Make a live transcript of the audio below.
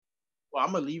Well,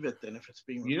 I'm gonna leave it then if it's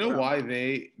being You know recorded.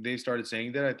 why they started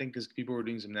saying that? I think because people were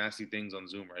doing some nasty things on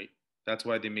Zoom, right? That's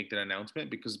why they make that announcement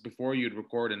because before you'd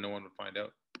record and no one would find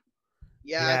out.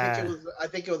 Yeah, I think it Yeah. was. I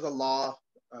think it was a law.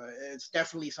 It's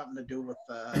definitely something to do with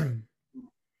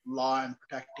law and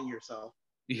protecting yourself.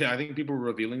 Yeah, I think people were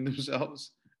revealing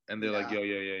themselves and they're like, Yeah.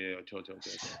 yo, chill.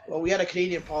 Well, we had a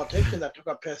Canadian politician that took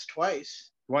a piss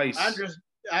twice. I, Twice. under,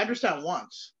 I understand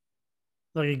once.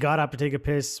 Like he got up to take a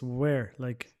piss. Where?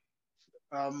 Like.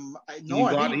 No, I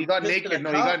think He got pissed in a naked. No,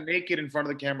 he cup. got naked in front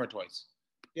of the camera twice.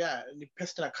 Yeah, and he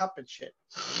pissed in a cup and shit.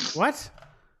 What?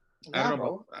 I don't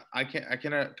bro. know. I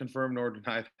cannot confirm nor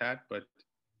deny that, but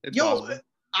it's Yo, possible.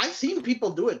 I've seen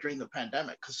people do it during the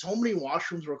pandemic because so many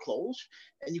washrooms were closed,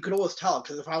 and you could always tell.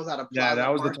 Because if I was at a plaza that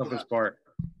was the parking toughest lot, part.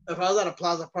 if I was at a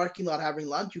plaza parking lot having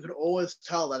lunch, you could always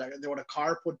tell that there would a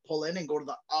car would pull in and go to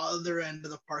the other end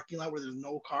of the parking lot where there's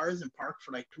no cars and park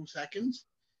for like 2 seconds,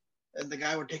 and the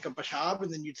guy would take up a shop,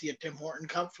 and then you'd see a Tim Horton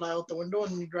cup fly out the window,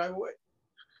 and you drive away.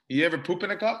 You ever poop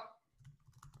in a cup?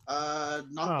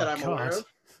 Not that I'm aware of.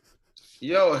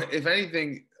 Yo, if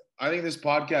anything, I think this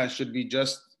podcast should be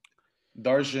just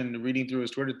Darshan reading through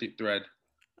his Twitter thread.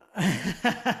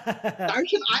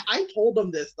 Darshan, I told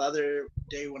him this the other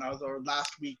day when I was, or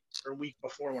last week or week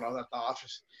before when I was at the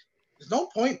office. There's no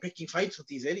point picking fights with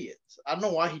these idiots. I don't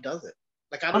know why he does it.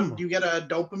 Like, do you get a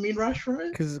dopamine rush from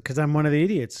it? Because I'm one of the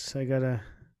idiots. I gotta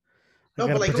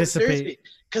seriously.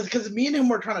 Because me and him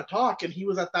were trying to talk, and he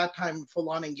was at that time full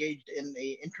on engaged in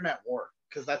a internet war.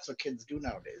 Because that's what kids do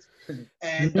nowadays.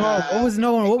 And what was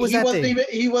that?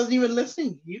 He wasn't even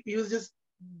listening. He was just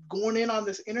going in on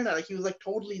this internet. Like he was like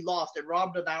totally lost. It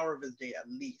robbed an hour of his day at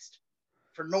least,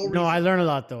 for no reason. No, I learn a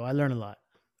lot though.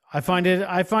 I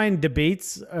find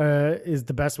debates is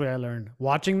the best way I learn.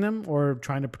 Watching them or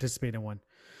trying to participate in one.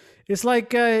 It's like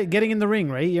getting in the ring,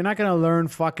 right? You're not gonna learn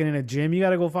fucking in a gym. You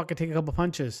gotta go fucking take a couple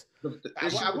punches.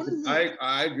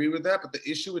 I agree with that, but the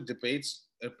issue with debates,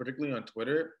 particularly on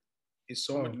Twitter, is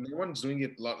so much. No one's doing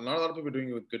it. Not a lot of people are doing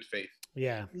it with good faith.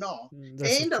 Yeah. No.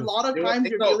 And a lot of times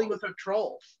you're dealing with a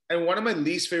troll. And one of my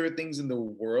least favorite things in the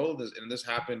world is, and this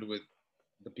happened with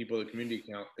the people of the community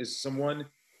account, is someone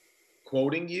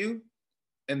quoting you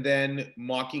and then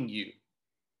mocking you.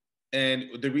 And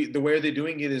the way they're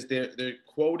doing it is they're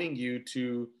quoting you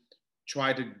to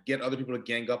try to get other people to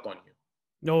gang up on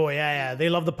you. Oh, yeah. They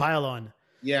love the pile on.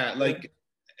 Yeah, like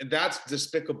that's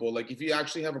despicable. Like if you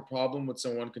actually have a problem with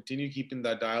someone, continue keeping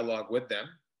that dialogue with them.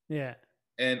 Yeah.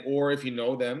 And or if you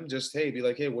know them, just be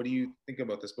like, hey, what do you think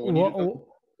about this? But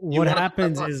what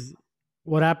happens is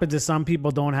some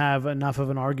people don't have enough of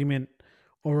an argument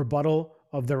or rebuttal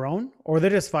of their own, or they're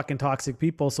just fucking toxic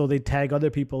people, so they tag other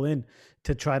people in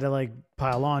to try to like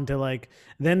pile on to like,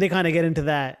 then they kind of get into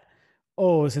that,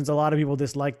 oh, since a lot of people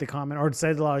dislike the comment or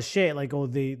said a lot of shit, like, oh,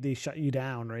 they shut you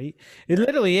down, right? It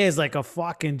literally is like a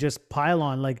fucking just pile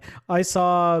on. Like I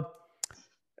saw,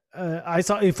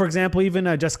 for example, even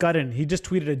Just Guttin, he just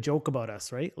tweeted a joke about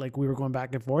us, right? Like we were going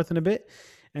back and forth in a bit,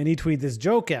 and he tweeted this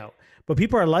joke out, but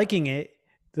people are liking it.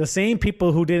 The same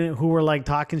people who were like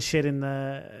talking shit in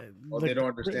they don't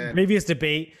understand previous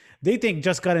debate, they think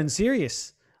Just Guttin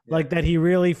serious, like that he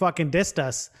really fucking dissed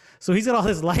us. So he's got all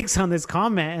his likes on this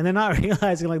comment, and they're not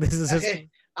realizing like this is just. Okay.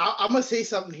 I'm gonna say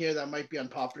something here that might be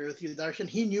unpopular with you, Darshan.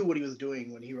 He knew what he was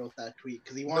doing when he wrote that tweet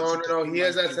because he wants. No. He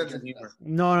has that sense of humor.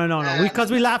 No.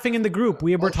 Because we're laughing in the group.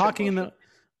 We're talking in the.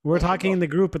 We're talking in the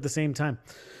group at the same time.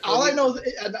 All I know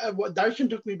is what Darshan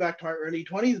took me back to my early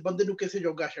 20s.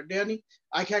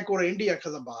 I can't go to India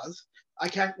because of Baz. I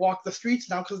can't walk the streets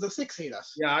now because the Sikhs hate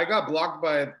us. Yeah, I got blocked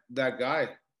by that guy.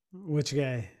 Which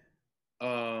guy?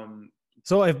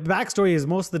 So if backstory is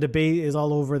most of the debate is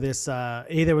all over this.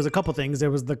 There was a couple things. There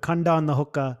was the Kunda and the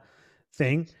hookah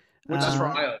thing. Which is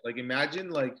wild. Like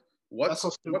imagine what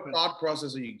thought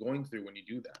process are you going through when you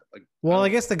do that? Like, well, I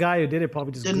guess the guy who did it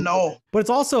probably just didn't know. But it's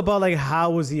also about like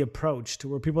how was he approached?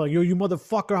 Where people are like, yo, you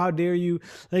motherfucker, how dare you?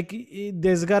 Like,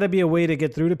 there's got to be a way to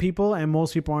get through to people, and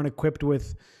most people aren't equipped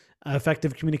with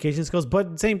effective communication skills.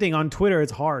 But same thing on Twitter,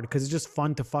 it's hard because it's just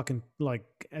fun to fucking like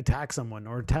attack someone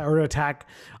or attack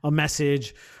a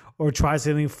message or try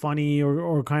something funny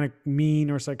or kind of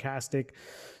mean or sarcastic.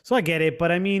 So I get it,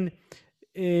 but I mean.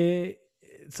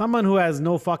 Someone who has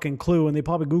no fucking clue, and they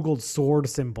probably Googled sword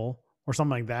symbol or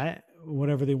something like that,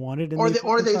 whatever they wanted. And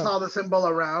they saw the symbol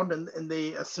around and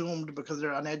they assumed because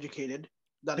they're uneducated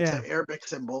that it's an Arabic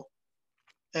symbol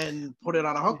and put it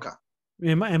on a hookah.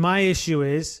 And my issue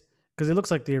is, because it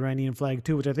looks like the Iranian flag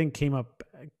too, which I think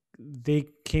they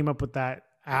came up with that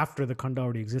after the Kunda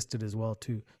already existed as well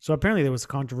too. So apparently there was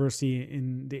controversy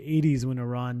in the 80s when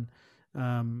Iran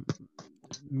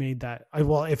made that.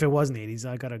 Well, if it was in the 80s,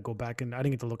 I gotta go back and I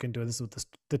didn't get to look into it. This is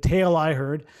the tale I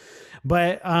heard.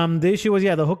 But the issue was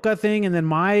the hookah thing, and then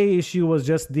my issue was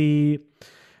just the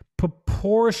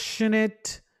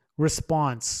proportionate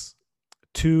response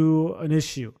to an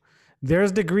issue.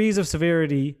 There's degrees of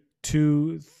severity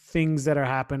to things that are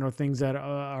happened or things that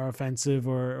are offensive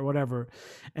or whatever,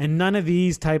 and none of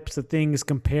these types of things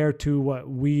compare to what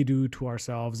we do to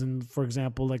ourselves. And for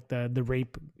example, like the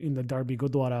rape in the Darby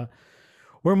Gurdwara,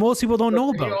 where most people don't know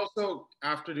about. Can you also,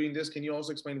 after doing this, can you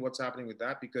also explain what's happening with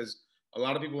that? Because a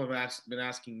lot of people have been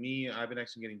asking me. I've been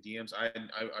actually getting DMs.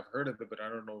 I've heard of it, but I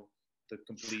don't know the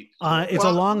complete. It's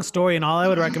a long story, and all I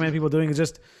would recommend people doing is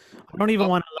just. I don't even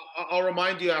want to. I'll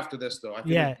remind you after this, though. I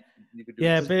think you could do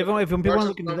if people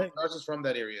look into that, Darsh is from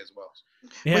that area as well.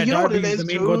 Yeah, but you know what it is the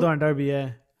main too? Gurdwara in Darby,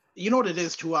 yeah. You know what it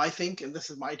is too, I think, and this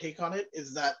is my take on it,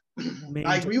 is that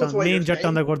I agree with what you're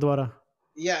saying. Gurdwara.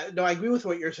 Yeah, no, I agree with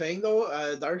what you're saying though,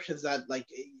 Darsh, is that like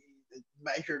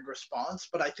measured response,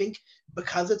 but I think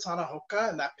because it's on a hookah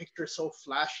and that picture is so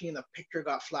flashy and the picture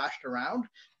got flashed around,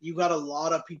 you got a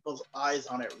lot of people's eyes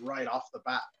on it right off the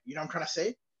bat. You know what I'm trying to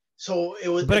say? So it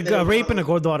was. But a rape in a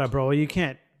Gurdwara, bro, you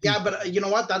can't. Yeah, but you know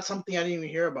what? That's something I didn't even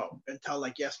hear about until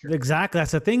like yesterday. Exactly,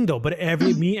 that's the thing though. But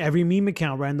every meme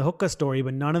account ran the hookah story,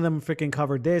 but none of them freaking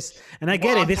covered this. And I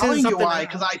get it. This is something why,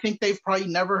 because I think they've probably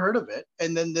never heard of it.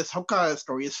 And then this hookah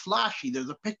story is flashy. There's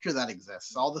a picture that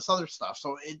exists, all this other stuff.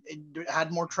 So it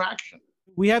had more traction.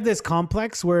 We have this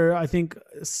complex where I think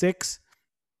Sikhs,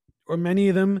 or many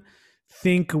of them,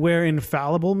 think we're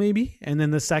infallible, maybe. And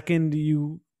then the second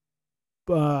you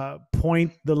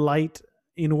point the light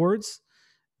inwards,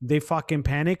 they fucking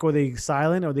panic, or they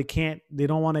silent, or they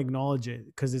don't want to acknowledge it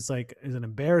because it's like, is it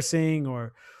embarrassing,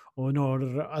 or no,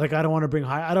 like I don't want to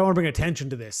bring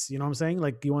attention to this. You know what I'm saying?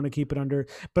 Like you want to keep it under.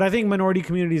 But I think minority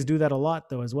communities do that a lot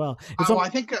though as well. I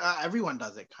think everyone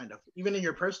does it kind of, even in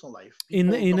your personal life.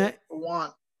 People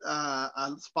want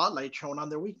a spotlight shown on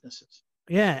their weaknesses.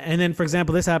 Yeah, and then for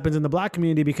example, this happens in the Black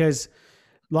community because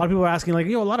a lot of people are asking, like,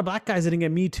 a lot of Black guys didn't get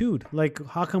Me Too'd. Like,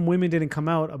 how come women didn't come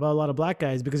out about a lot of Black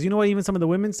guys? Because you know what even some of the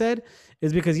women said?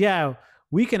 Is because,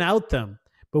 we can out them,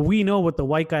 but we know what the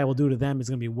white guy will do to them is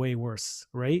going to be way worse,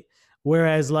 right?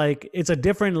 Whereas, like, it's a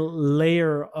different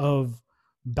layer of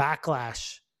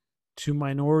backlash to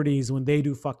minorities when they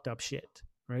do fucked up shit,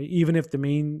 right? Even if the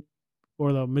main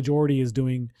or the majority is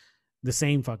doing the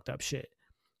same fucked up shit.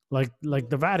 Like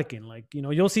the Vatican. Like,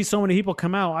 you'll see so many people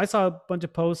come out. I saw a bunch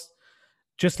of posts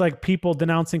just like people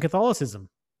denouncing Catholicism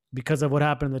because of what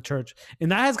happened in the church.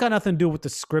 And that has got nothing to do with the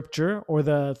scripture or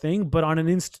the thing, but on an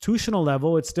institutional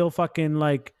level, it's still fucking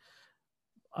like...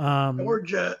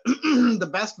 George, the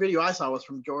best video I saw was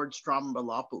from George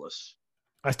Stroumboulopoulos.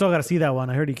 I still got to see that one.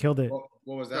 I heard he killed it. What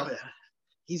was that? Oh, yeah.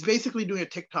 He's basically doing a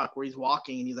TikTok where he's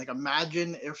walking and he's like,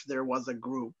 imagine if there was a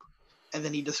group. And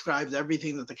then he describes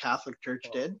everything that the Catholic Church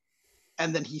did.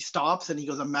 And then he stops and he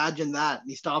goes, imagine that. And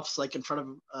he stops like in front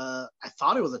of, I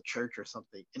thought it was a church or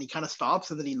something. And he kind of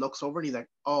stops and then he looks over and he's like,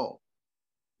 oh,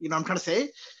 you know what I'm trying to say?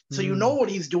 So you know what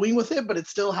he's doing with it, but it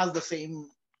still has the same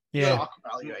value,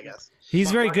 I guess.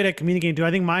 He's very good at communicating too.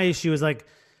 I think my issue is like,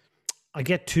 I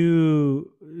get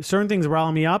certain things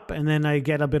rile me up and then I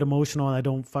get a bit emotional and I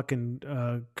don't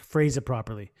fucking phrase it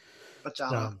properly. But,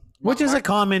 which is a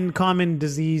common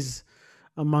disease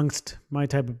amongst my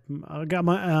type of got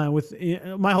my with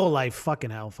my whole life. Fucking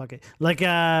hell, fuck it. Like but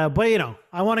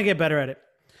I want to get better at it.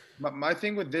 My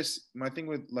thing with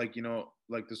like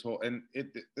like this whole, and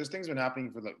this thing's been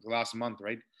happening for like the last month,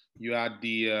 right? You had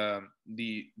the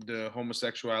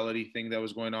homosexuality thing that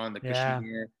was going on, the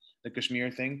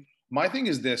Kashmir thing. My thing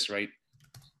is this, right?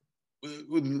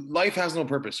 Life has no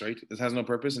purpose, right? It has no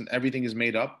purpose, and everything is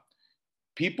made up.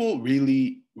 People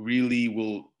really, really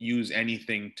will use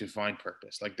anything to find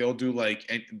purpose. Like they'll do like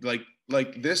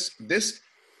this.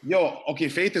 Okay,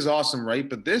 faith is awesome, right?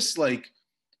 But this like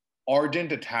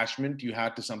ardent attachment you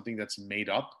had to something that's made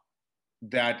up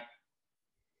that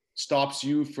stops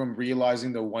you from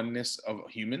realizing the oneness of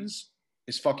humans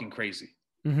is fucking crazy.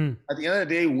 Mm-hmm. At the end of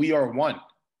the day, we are one,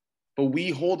 but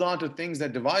we hold on to things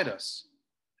that divide us.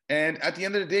 And at the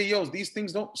end of the day, these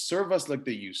things don't serve us like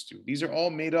they used to. These are all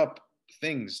made up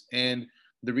things, and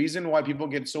the reason why people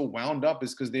get so wound up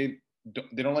is because they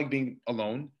don't like being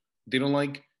alone. They don't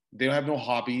have no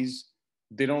hobbies.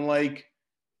 They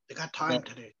got time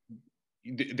today.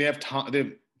 They have time. They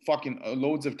have fucking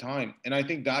loads of time, and I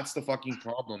think that's the fucking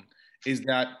problem. Is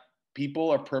that people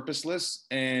are purposeless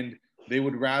and they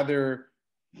would rather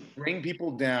bring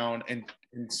people down and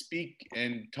speak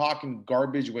and talk in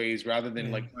garbage ways rather than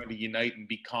trying to unite and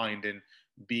be kind and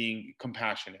being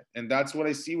compassionate. And that's what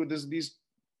I see with these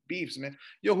beefs, man.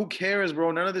 Yo, who cares,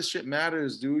 bro? None of this shit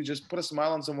matters, dude. Just put a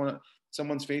smile on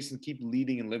someone's face and keep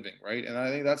leading and living, right? And I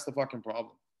think that's the fucking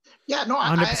problem. Yeah, no,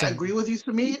 I 100%. agree with you,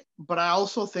 Sumit, but I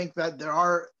also think that there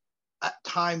are at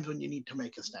times when you need to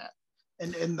make a stand.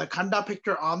 And the Kanda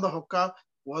picture on the hookah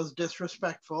was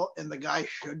disrespectful, and the guy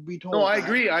should be told. No, I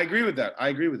agree. I agree with that. Yeah.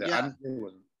 I didn't agree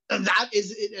with him. And that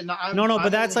is it. And but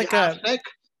that's like sick,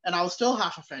 and I was still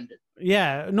half offended.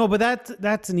 Yeah, no, but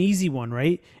that's an easy one,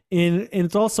 right? And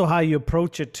it's also how you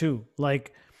approach it too.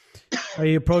 Like, are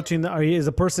you approaching is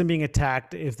a person being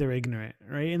attacked if they're ignorant,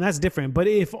 right? And that's different. But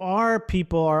if our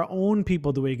own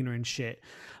people do ignorant shit,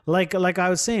 like I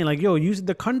was saying, like, yo,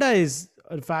 the Kanda is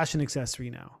a fashion accessory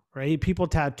now, right? People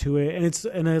tattoo it,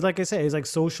 and like I say, it's like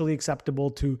socially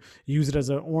acceptable to use it as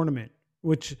an ornament.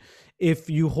 Which,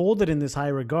 if you hold it in this high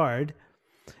regard,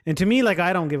 and to me, like,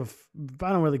 I don't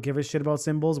really give a shit about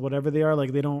symbols, whatever they are.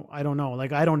 Like, I don't know.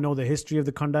 Like, I don't know the history of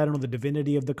the Kanda. I don't know the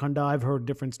divinity of the Kanda. I've heard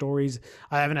different stories.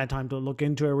 I haven't had time to look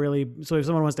into it really. So if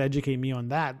someone wants to educate me on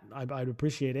that, I'd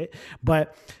appreciate it.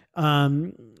 But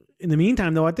in the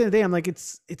meantime, though, at the end of the day, I'm like,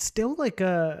 it's still like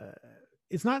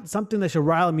it's not something that should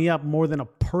rile me up more than a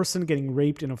person getting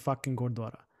raped in a fucking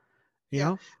Gurdwara. You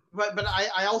know? But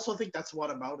I also think that's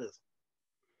whataboutism.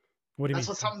 What do you mean?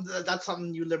 That's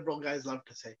something you liberal guys love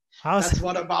to say. How's That's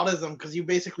whataboutism, because you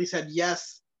basically said,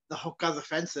 yes, the hookah's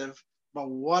offensive, but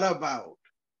what about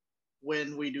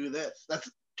when we do this?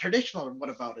 That's traditional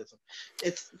whataboutism.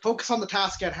 It's focus on the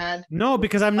task at hand. No,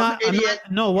 because I'm not.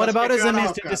 No, whataboutism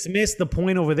is to dismiss the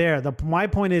point over there. My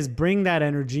point is bring that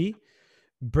energy,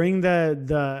 bring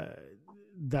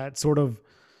that sort of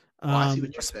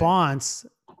response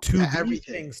to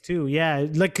everything. Things too. Yeah,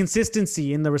 like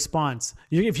consistency in the response.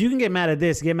 If you can get mad at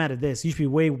this, get mad at this. You should be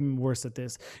way worse at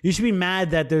this. You should be mad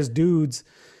that there's dudes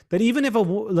that even if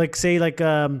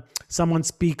someone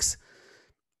speaks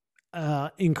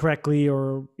incorrectly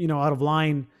or out of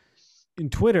line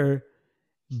in Twitter,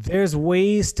 there's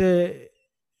ways to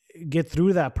get through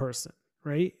to that person,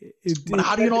 right? But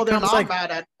how do you know they're not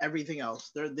mad at everything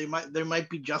else? They might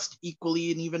be just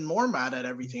equally and even more mad at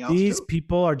everything else. These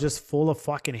people are just full of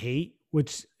fucking hate,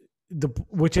 which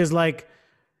is like,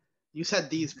 you said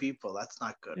these people. That's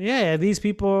not good. Yeah, these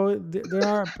people. There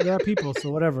are people. So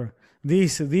whatever.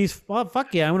 These. Well,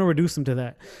 fuck yeah. I'm gonna reduce them to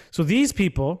that. So these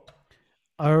people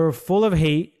are full of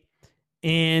hate,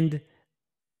 and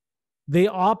they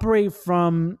operate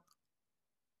from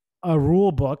a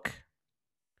rule book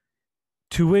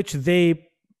to which they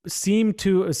seem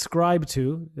to ascribe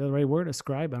to. Is that the right word?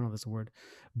 Ascribe? I don't know if that's a word.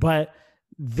 But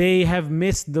they have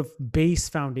missed the base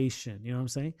foundation. You know what I'm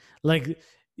saying? Like,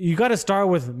 you got to start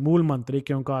with Mool Mantri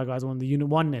Kyun Ka Aagaaz, the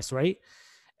oneness, right?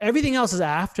 Everything else is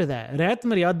after that. Rahat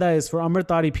Maryada is for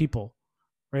Amritari people,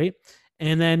 right?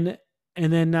 And then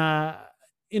and then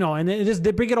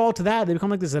they bring it all to that. They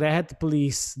become like this Rahat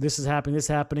police. This is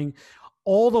happening,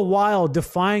 all the while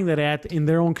defying the Rahat in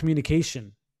their own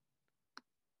communication.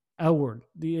 Outward,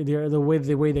 the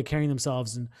way they're carrying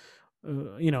themselves, and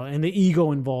and the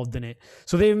ego involved in it.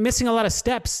 So they're missing a lot of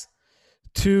steps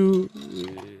to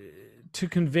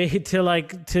convey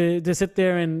to sit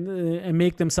there and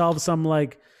make themselves some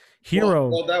like hero.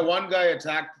 Well, that one guy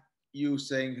attacked you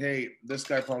saying, "Hey, this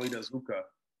guy probably does hookah."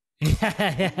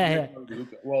 Yeah.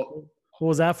 Well, what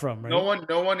was that from? Right? No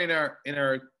one in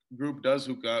our group does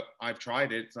hookah. I've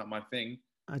tried it. It's not my thing.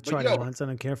 I tried it once. I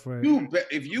don't care for it. Dude,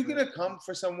 if you're gonna come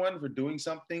for someone for doing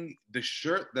something, the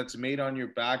shirt that's made on your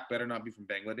back better not be from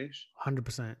Bangladesh.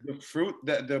 100%. The fruit,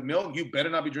 the milk, you better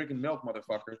not be drinking milk,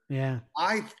 motherfucker. Yeah.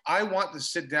 I want to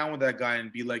sit down with that guy and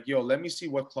be like, yo, let me see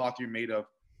what cloth you're made of,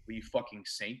 you fucking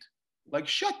saint. Like,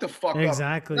 shut the fuck up.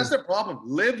 Exactly. That's the problem.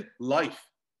 Live life.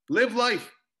 Live life.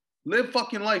 Live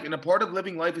fucking life. And a part of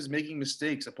living life is making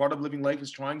mistakes. A part of living life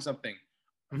is trying something.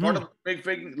 Part of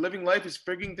living life is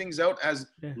figuring things out as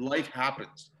life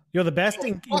happens. You're the best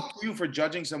thing. Fuck you for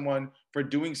judging someone for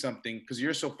doing something because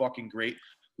you're so fucking great.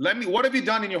 What have you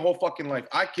done in your whole fucking life?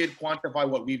 I can't quantify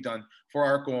what we've done for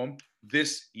our home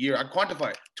this year. I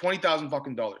quantify it. $20,000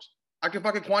 fucking dollars. I can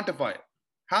fucking quantify it.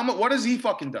 How much? What has he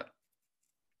fucking done?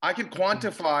 I can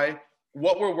quantify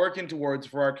what we're working towards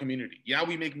for our community. Yeah,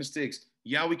 we make mistakes.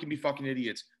 Yeah, we can be fucking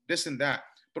idiots. This and that.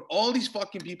 But all these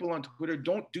fucking people on Twitter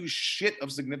don't do shit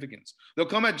of significance. They'll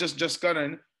come at just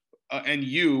Gunnan and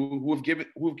you, who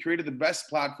have created the best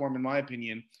platform, in my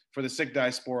opinion, for the Sikh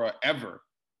diaspora ever.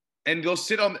 And they'll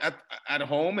sit at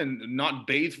home and not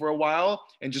bathe for a while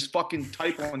and just fucking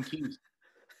type on keys.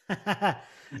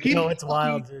 It's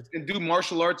wild, dude. And do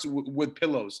martial arts with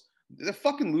pillows. They're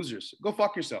fucking losers. Go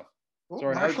fuck yourself.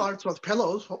 Sorry, martial arts with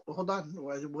pillows. Hold on.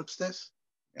 What's this?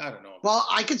 I don't know. Well,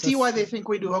 I can see why they think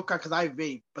we do hookah because I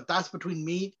vape, but that's between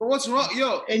me. But what's wrong,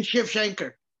 yo? And Shiv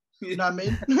Shankar. You know what I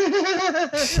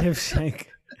mean? Shiv Shankar.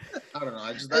 I don't know.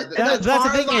 I just That's the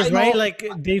thing is, right? Like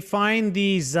they find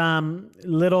these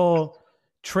little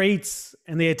traits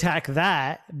and they attack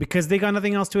that because they got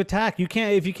nothing else to attack.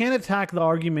 If you can't attack the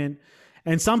argument.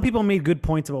 And some people made good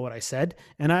points about what I said,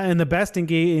 and the best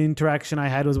interaction I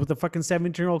had was with a fucking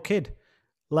 17-year-old kid.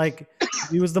 Like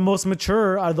he was the most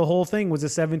mature out of the whole thing. Was a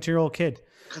 17-year-old kid.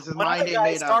 But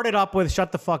I started up with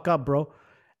 "shut the fuck up, bro,"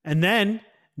 and then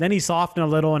he softened a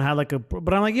little and had like a.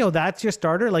 But I'm like, yo, that's your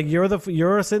starter. Like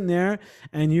you're sitting there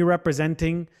and you're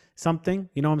representing something.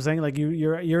 You know what I'm saying? Like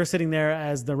you're sitting there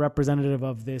as the representative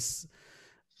of this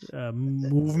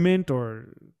movement or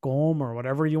GOM or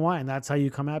whatever you want, and that's how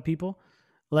you come at people.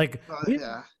 Like,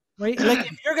 yeah. Right? Like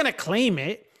if you're gonna claim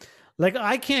it, like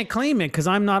I can't claim it because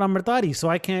I'm not Amritdhari, so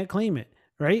I can't claim it,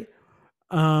 right?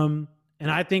 And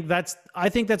I think that's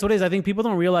what it is. I think people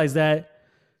don't realize that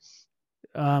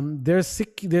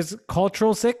there's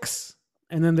cultural Sikhs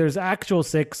and then there's actual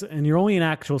Sikhs, and you're only an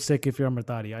actual Sikh if you're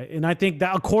Amritdhari. And I think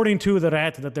that according to the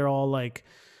Rat, that they're all like,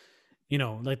 you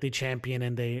know, like they champion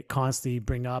and they constantly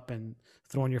bring up and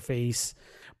throw in your face.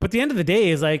 But the end of the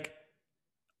day is like,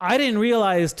 I didn't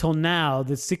realize till now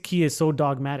that Sikhi is so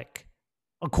dogmatic,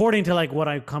 according to like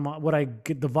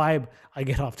the vibe I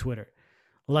get off Twitter.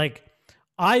 Like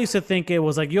I used to think it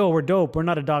was like, yo, we're dope. We're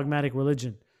not a dogmatic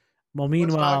religion. Well,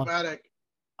 meanwhile, what's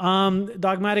dogmatic?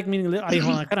 Dogmatic meaning I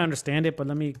kind of understand it, but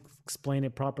let me explain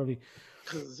it properly.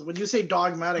 Because when you say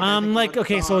dogmatic, like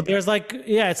okay, so there's like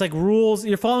it's like rules.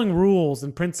 You're following rules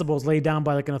and principles laid down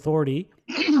by like an authority,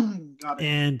 Got it.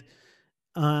 and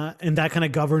that kind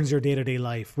of governs your day-to-day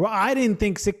life. Well, I didn't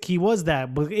think Sikhi was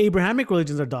that, but Abrahamic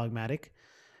religions are dogmatic.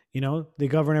 You know, they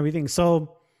govern everything.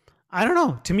 So I don't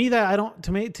know. To me, that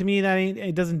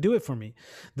it doesn't do it for me.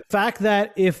 The fact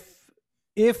that if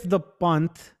the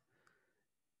Panth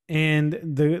and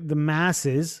the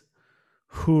masses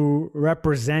who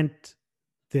represent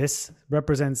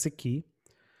Sikhi,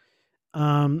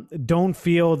 don't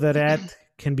feel that it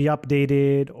can be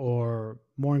updated or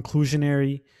more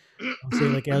inclusionary, say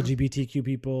like LGBTQ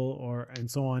people and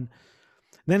so on,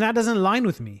 then that doesn't align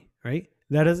with me, right?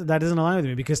 That doesn't align with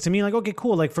me, because to me, like, okay,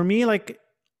 cool. Like for me, like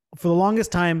for the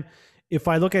longest time, if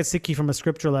I look at Sikhi from a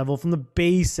scripture level, from the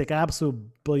basic, absolute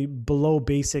below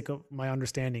basic of my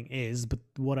understanding is, but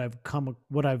what I've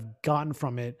gotten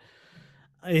from it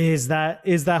is that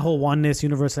whole oneness,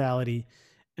 universality,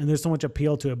 and there's so much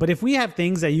appeal to it. But if we have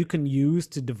things that you can use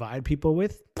to divide people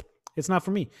with, it's not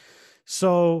for me.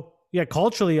 So yeah,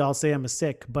 culturally, I'll say I'm a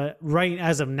Sikh, but right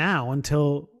as of now,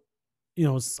 until, you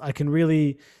know, I can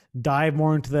really dive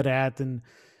more into that and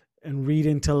read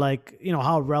into, like, you know,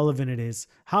 how relevant it is.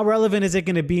 How relevant is it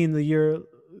going to be in the year?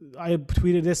 I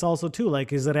tweeted this also too.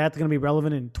 Like, is that going to be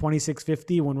relevant in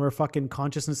 2650 when we're fucking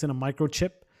consciousness in a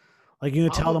microchip? Like, you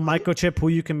tell the microchip who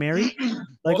you can marry?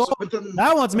 Like, Also,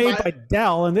 that one's made by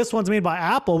Dell and this one's made by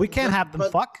Apple. We can't have them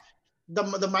fuck. The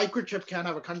microchip can't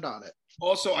have a cunt on it.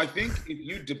 Also, I think if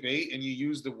you debate and you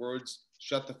use the words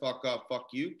 "shut the fuck up," "fuck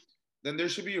you," then there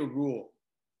should be a rule.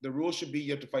 The rule should be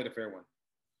you have to fight a fair one.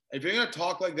 If you're gonna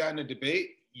talk like that in a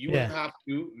debate, you would have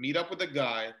to meet up with a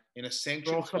guy in a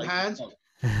sanctioned Throw some hands.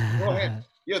 Throw hands.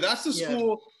 Yo, that's the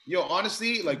school. Yo,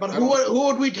 honestly, like. But who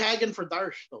would we tag in for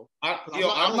Darsh though?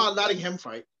 I'm not letting him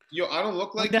fight. Yo, I don't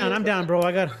look like. I'm down, bro.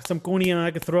 I got some Kuni and I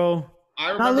could throw.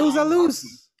 I lose.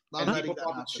 And people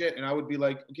talking shit, and I would be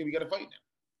like, okay, we gotta fight now.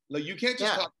 Like, you can't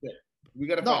just talk shit. We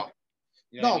gotta fight.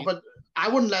 You know what I mean? But I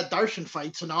wouldn't let Darshan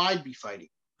fight, so now I'd be fighting.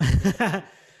 I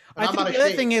think the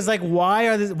other thing is, like, why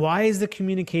is the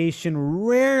communication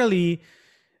rarely,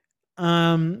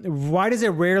 why does it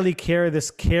rarely carry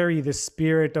the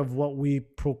spirit of what we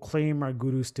proclaim our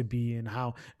gurus to be and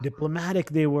how diplomatic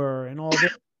they were and all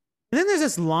this? And then there's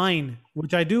this line,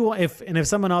 which I do, if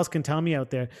someone else can tell me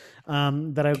out there,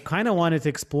 that I kind of wanted to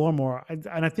explore more.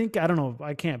 And I think, I don't know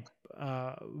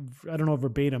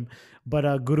verbatim,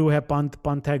 but Guru hai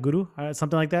Panth hai Guru,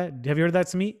 something like that. Have you heard that,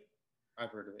 Sameet? I've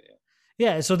heard of it, yeah.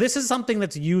 Yeah, so this is something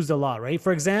that's used a lot, right?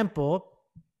 For example,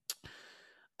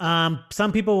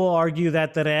 some people will argue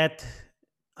that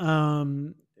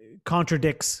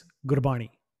contradicts Gurbani,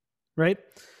 right?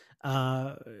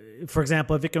 For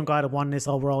example, if you can God of oneness,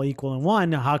 all we're all equal in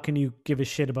one, how can you give a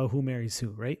shit about who marries who,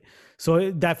 right? So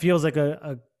that feels like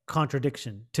a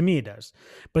contradiction. To me, it does.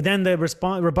 But then the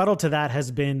rebuttal to that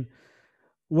has been,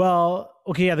 well,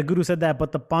 okay, yeah, the Guru said that,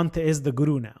 but the Panth is the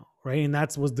Guru now, right? And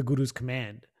that was the Guru's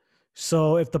command.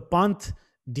 So if the Panth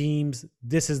deems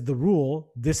this is the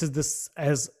rule, this is this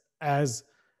as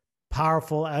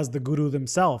powerful as the Guru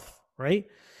themselves, right?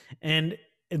 And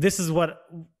this is what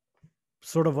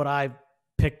I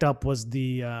picked up was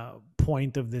the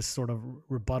point of this sort of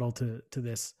rebuttal to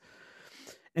this.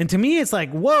 And to me, it's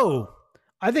like, whoa,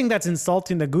 I think that's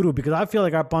insulting the guru, because I feel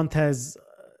like our Panth has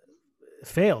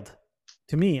failed.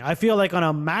 To me, I feel like on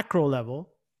a macro level,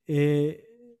 yeah.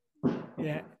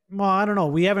 Well, I don't know.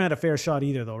 We haven't had a fair shot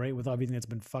either, though, right? With everything that's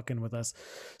been fucking with us.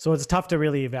 So it's tough to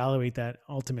really evaluate that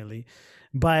ultimately.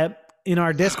 But in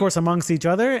our discourse amongst each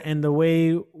other and the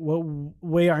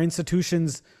way our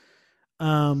institutions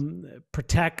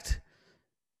protect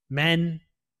men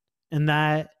and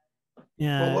that.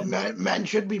 Well, men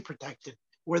should be protected.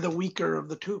 We're the weaker of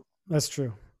the two. That's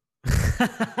true.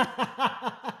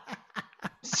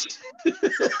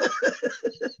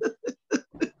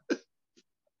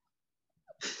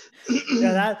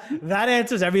 Yeah, that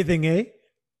answers everything, eh?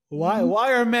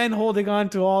 Why are men holding on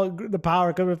to all the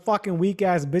power? Because we're fucking weak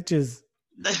ass bitches.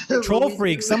 Control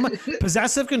freaks. Some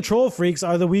possessive control freaks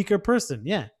are the weaker person.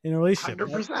 Yeah, in a relationship.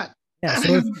 100%. Yeah.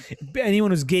 So if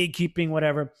anyone who's gatekeeping,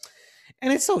 whatever,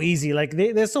 and it's so easy. Like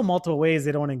there's so multiple ways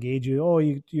they don't engage you. Oh,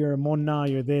 you're a monna,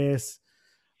 you're this.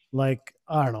 Like,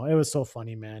 I don't know. It was so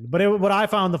funny, man. But what I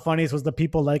found the funniest was the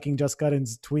people liking Just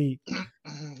Guttin's tweet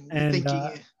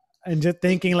and just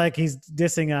thinking like he's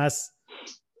dissing us.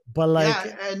 But like,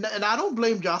 yeah, and I don't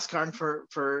blame Jaskar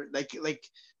for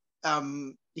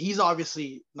he's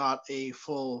obviously not a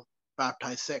full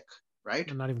baptized Sikh,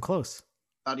 right? Not even close.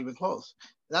 Not even close.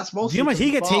 That's mostly. Do you know how much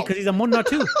he gets hate because he's a munna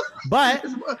too? But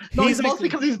no, he's mostly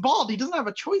because he's bald. He doesn't have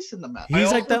a choice in the matter.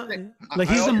 He's like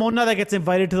he's the munna that gets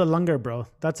invited to the langar, bro.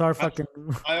 That's our fucking.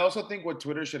 I also think what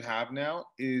Twitter should have now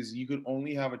is you could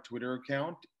only have a Twitter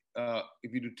account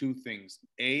if you do two things.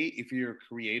 A, if you're a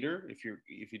creator, if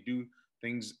you do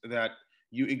things that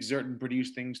you exert and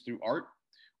produce things through art,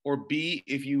 or B,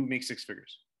 if you make six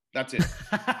figures. That's it.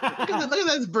 Look at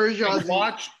this bourgeoisie.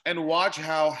 And watch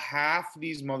how half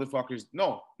these motherfuckers,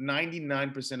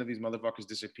 99% of these motherfuckers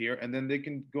disappear, and then they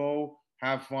can go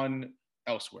have fun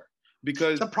elsewhere.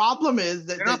 Because the problem is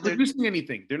that they're not producing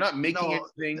anything. They're not making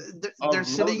anything. They're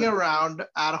sitting around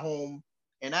at home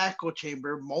in an echo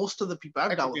chamber. Most of the people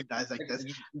I've dealt with guys like this,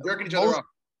 jerking each other off.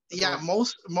 Yeah,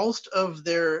 most of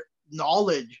their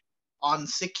knowledge on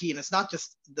Sikhi, and it's not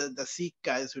just the Sikh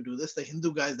guys who do this, the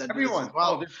Hindu guys that do this as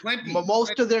well. There's plenty.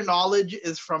 Most of their knowledge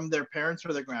is from their parents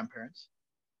or their grandparents.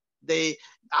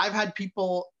 I've had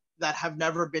people that have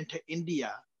never been to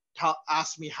India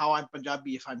ask me how I'm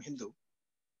Punjabi if I'm Hindu.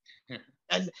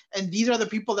 And these are the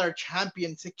people that are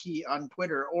champion Sikhi on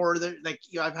Twitter, or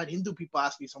I've had Hindu people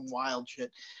ask me some wild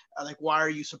shit, like, why are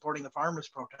you supporting the farmers'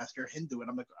 protest? You're Hindu. And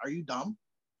I'm like, are you dumb?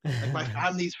 Like, my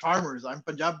family's farmers. I'm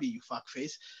Punjabi, you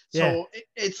fuckface. So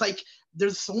it's like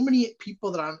there's so many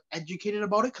people that aren't educated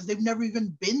about it because they've never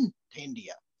even been to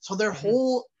India. So their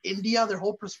whole India, their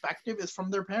whole perspective is from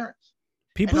their parents.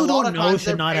 People who don't know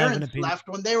should not have an opinion. Left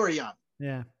when they were young.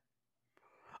 Yeah.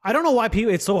 I don't know why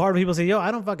it's so hard for people to say, yo,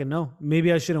 I don't fucking know.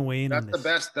 Maybe I shouldn't weigh in on this. That's the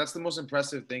best. That's the most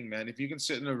impressive thing, man. If you can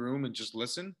sit in a room and just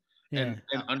listen and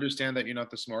understand that you're not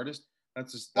the smartest,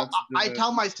 I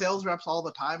tell my sales reps all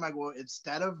the time, I go,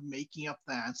 instead of making up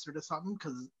the answer to something,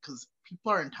 because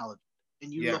people are intelligent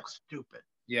and you look stupid.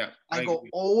 Yeah. I go,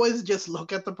 always just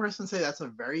look at the person and say, that's a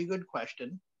very good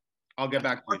question. I'll get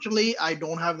back to you. Unfortunately, I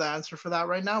don't have the answer for that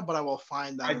right now, but I will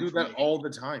find that. I do that all the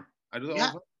time.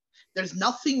 There's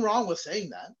nothing wrong with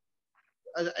saying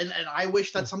that. And I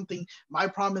wish that's something. My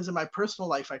problem is in my personal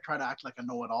life, I try to act like a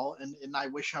know-it-all, and I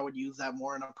wish I would use that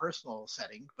more in a personal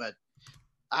setting, but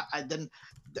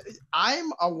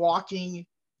I'm a walking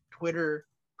Twitter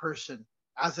person,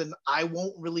 as in I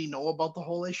won't really know about the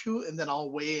whole issue, and then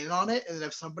I'll weigh in on it. And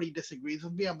if somebody disagrees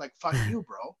with me, I'm like, fuck you,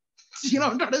 bro. You know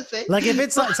what I'm trying to say? Like, if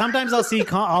it's sometimes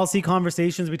I'll see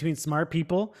conversations between smart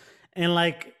people, and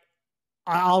like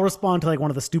I'll respond to like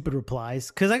one of the stupid replies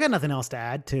because I got nothing else to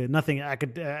add to, nothing I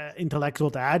could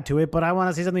intellectual to add to it, but I want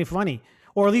to say something funny,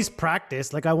 or at least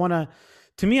practice. Like, to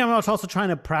me, I'm also trying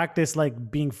to practice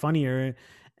like being funnier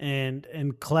and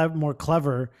more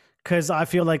clever, because I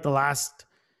feel like the last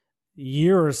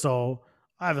year or so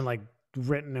I haven't like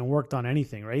written and worked on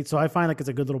anything, right? So I find like it's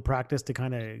a good little practice to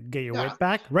kind of get your wit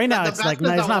back. Right now it's like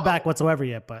it's not back whatsoever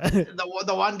yet, but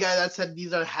the one guy that said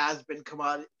these are has-been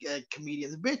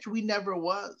comedians, bitch, we never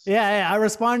was. Yeah, I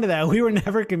respond to that. We were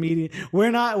never comedians.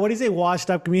 We're not, what do you say, washed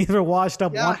up comedians? We're washed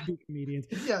up want to be comedians.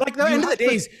 Yeah. Like, at the end of the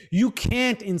days, you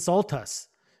can't insult us.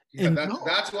 Yeah,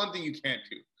 that's one thing you can't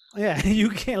do. Yeah, you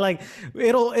can't, like,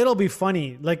 it'll be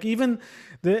funny. Like, even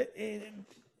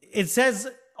it says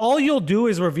all you'll do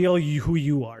is reveal who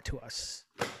you are to us.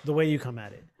 the way you come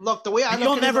at it. Look, the way I And look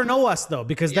you'll at it, never know us though,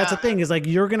 because that's the Yeah. thing is like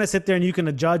you're gonna sit there and you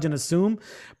can judge and assume,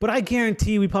 but I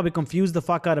guarantee we probably confuse the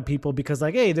fuck out of people because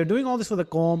like, hey, they're doing all this for the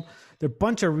calm. They're a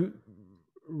bunch of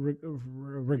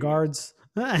regards,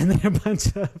 and they're a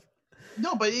bunch of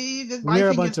No, but my we're a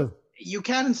thing bunch is, of you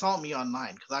can't insult me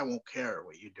online because I won't care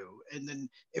what you do. And then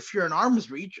if you're in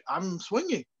arm's reach, I'm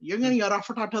swinging. You're gonna get off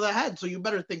to the head, so you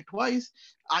better think twice.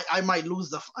 I might lose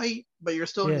the fight, but you're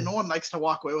still. Yeah. No one likes to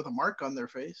walk away with a mark on their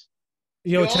face.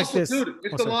 yo. Yo, Check also, this, dude.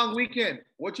 It's Oh, the sorry. long weekend.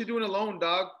 What you doing alone,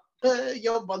 dog?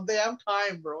 Yo, but they have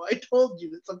time, bro. I told you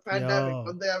it's a pandemic, Yo.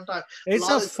 but they have time. It's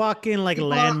lot a of- fucking like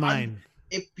people are landmine.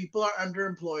 If people are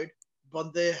underemployed,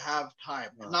 but they have time.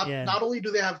 Yeah. Not only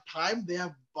do they have time, they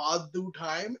have Badu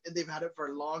time, and they've had it for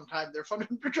a long time. They're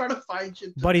fucking trying to find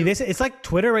shit. To Buddy, do. this it's like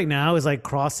Twitter right now is like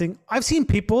crossing. I've seen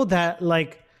people that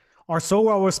like are so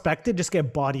well respected just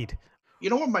get bodied. You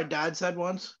know what my dad said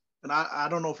once, and I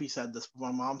don't know if he said this, but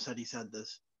my mom said he said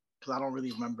this because I don't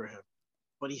really remember him.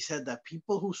 But he said that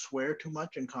people who swear too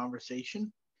much in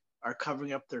conversation are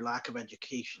covering up their lack of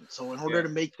education. So in order to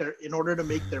make their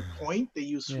point, they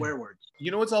use swear words.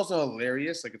 You know what's also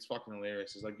hilarious? Like it's fucking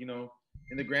hilarious. It's like, you know,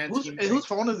 in the grand scheme of Whose things,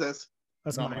 phone is this?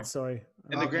 That's No, mine. mine. Sorry.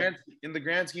 in the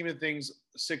grand scheme of things,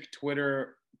 sick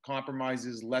Twitter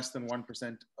compromises less than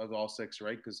 1% of all six,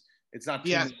 right? Because it's not too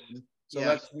Yes. many. So Yes.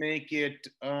 let's make it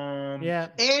Yeah.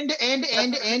 And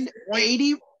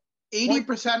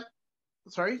 80%.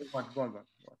 Sorry. Go on.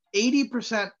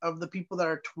 80% of the people that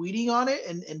are tweeting on it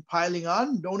and piling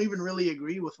on don't even really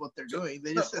agree with what they're doing.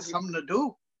 They just have something to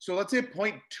do. So let's say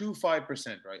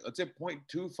 0.25%, right? Let's say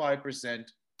 0.25%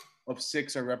 of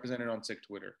six are represented on sick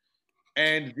Twitter.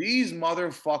 And these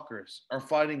motherfuckers are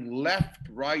fighting left,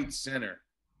 right, center,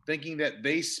 thinking that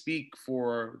they speak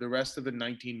for the rest of the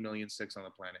 19 million six on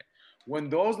the planet. When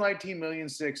those 19 million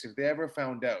six, if they ever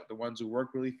found out, the ones who work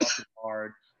really fucking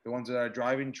hard, the ones that are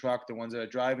driving truck, the ones that are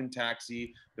driving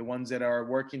taxi, the ones that are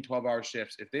working 12-hour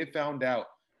shifts, if they found out,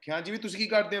 kya ji ਤੁਸੀਂ ਕੀ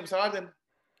ਕਰਦੇ ਹੋ ਸਾਰਾ ਦਿਨ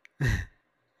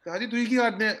kya ji ਤੁਸੀਂ ਕੀ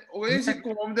ਕਰਦੇ ਹੋ ਉਹ ਇਸੇ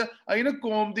ਕੌਮ ਦਾ ਆਈ ਨਾ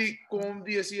ਕੌਮ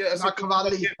ਦੀ ਅਸੀਂ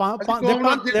Nakavali.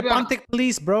 They're Pontic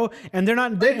police, bro, and they're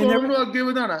not. And ਕੌਮ they're, ਨੂੰ ਅੱਗੇ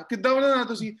ਵਧਾਣਾ ਕਿੱਦਾਂ ਵਧਾਣਾ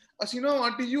ਤੁਸੀਂ ਅਸੀਂ ਨਾ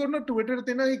ਆਂਟੀ ਜੀ ਉਹ ਨਾ ਟਵਿੱਟਰ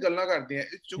ਤੇ ਨਾ ਇਹ ਗੱਲਾਂ ਕਰਦੇ ਆ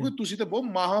ਕਿਉਂਕਿ ਤੁਸੀਂ ਤਾਂ ਬਹੁਤ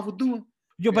ਮਾਹਾ ਫੁੱਦੂ ਹੋ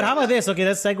Yo, but how about this? Okay,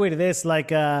 let's segue to this.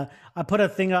 Like, I put a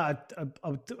thing,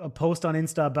 a post on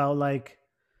Insta about like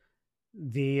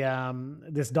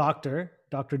this doctor,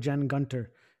 Dr. Jen Gunter,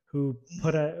 who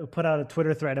put out a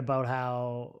Twitter thread about how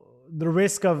the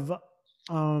risk of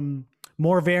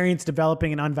more variants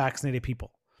developing in unvaccinated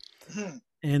people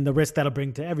and the risk that'll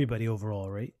bring to everybody overall,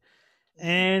 right?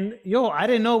 And yo, I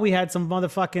didn't know we had some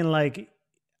motherfucking like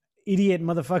idiot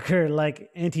motherfucker like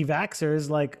anti-vaxxers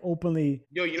like openly.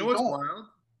 Yo, you know what's don't. wild?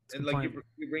 And like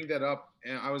you bring that up,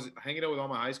 and I was hanging out with all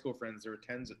my high school friends. There were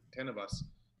 10 of us,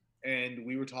 and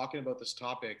we were talking about this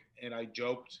topic. And I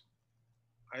joked,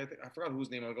 I forgot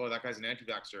whose name I was. Oh, that guy's an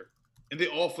anti-vaxxer, and they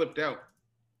all flipped out.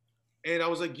 And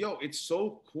I was like, yo, it's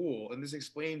so cool, and this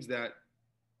explains that.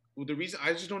 Well, the reason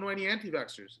I just don't know any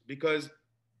anti-vaxxers because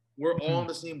we're all on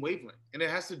the same wavelength, and it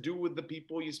has to do with the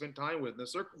people you spend time with in the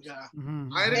circles. Yeah. Mhm.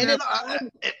 I didn't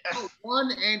And have one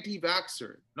anti-vaxxer,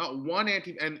 not one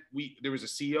and there was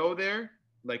a CO there,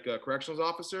 like a corrections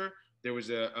officer. There was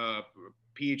a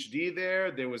PhD there.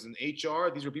 There was an HR.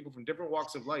 These were people from different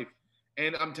walks of life,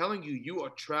 and I'm telling you, you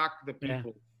attract the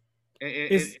people.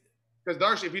 Because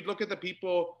Darsh, if you look at the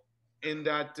people in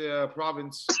that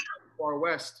province far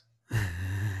west.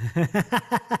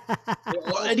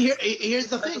 Well, and here's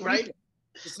the thing, right?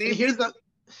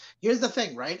 Here's the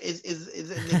thing, right? Is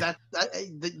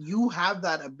that you have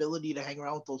that ability to hang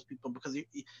around with those people because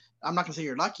I'm not gonna say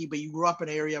you're lucky, but you grew up in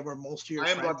an area where most of your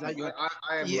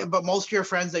friends but most of your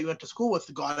friends that you went to school with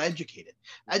got educated.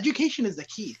 Education is the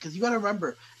key because you got to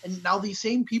remember. And now these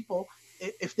same people,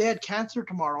 if they had cancer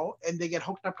tomorrow and they get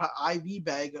hooked up to an IV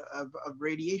bag of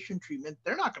radiation treatment,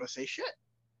 they're not gonna say shit.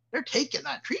 They're taking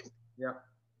that treatment. Yeah.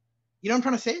 You know what I'm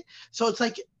trying to say? So it's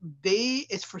like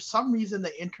it's for some reason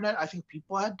the internet, I think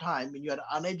people had time and you had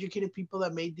uneducated people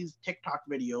that made these TikTok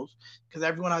videos because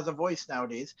everyone has a voice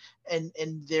nowadays and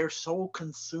they're so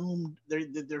consumed,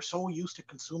 they're so used to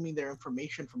consuming their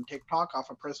information from TikTok off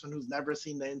a person who's never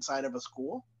seen the inside of a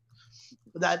school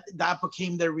that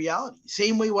became their reality.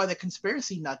 Same way why the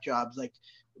conspiracy nut jobs, like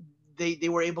they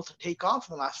were able to take off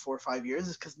in the last 4 or 5 years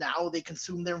is because now they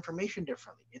consume their information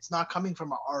differently. It's not coming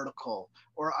from an article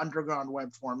or underground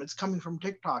web form. It's coming from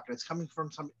TikTok. It's coming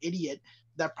from some idiot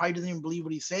that probably doesn't even believe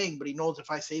what he's saying, but he knows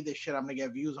if I say this shit, I'm gonna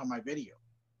get views on my video.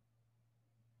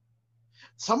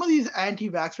 Some of these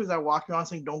anti-vaxxers that walk around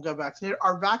saying don't get vaccinated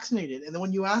are vaccinated. And then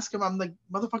when you ask them, I'm like,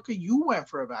 motherfucker, you went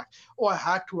for a vax. Oh, I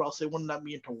had to, or else they wouldn't let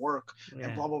me into work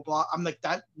and blah, blah, blah. I'm like,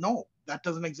 that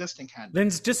doesn't exist in Canada.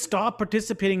 Then just stop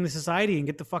participating in the society and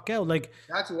get the fuck out. Like,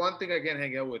 that's one thing I can't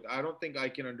hang out with. I don't think I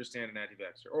can understand an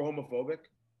anti-vaxxer or homophobic.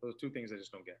 Those two things I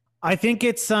just don't get. I think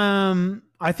it's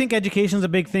I think education is a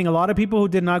big thing. A lot of people who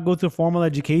did not go through formal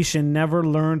education never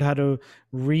learned how to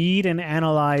read and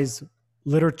analyze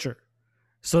literature.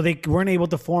 So they weren't able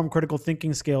to form critical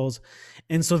thinking skills.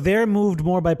 And so they're moved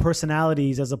more by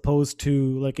personalities as opposed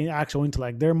to like actual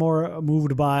intellect. They're more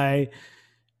moved by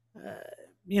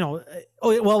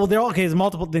there's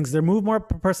multiple things. They're moved more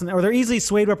or they're easily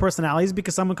swayed by personalities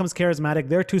because someone comes charismatic.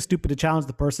 They're too stupid to challenge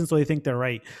the person, so they think they're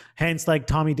right. Hence, like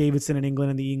Tommy Davidson in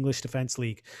England in the English Defense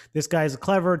League. This guy's a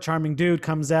clever, charming dude,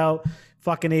 comes out,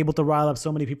 fucking able to rile up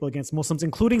so many people against Muslims,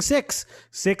 including Sikhs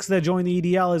that join the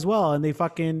EDL as well, and they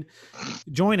fucking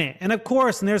join it. And of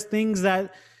course, and there's things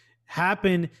that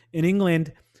happen in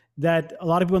England that a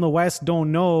lot of people in the West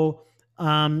don't know.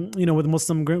 With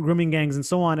Muslim grooming gangs and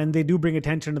so on, and they do bring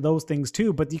attention to those things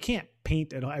too, but you can't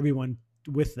paint everyone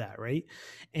with that, right?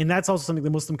 And that's also something the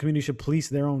Muslim community should police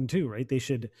their own too, right? They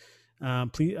should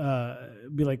be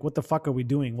like, what the fuck are we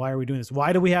doing? Why are we doing this?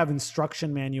 Why do we have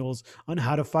instruction manuals on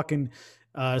how to fucking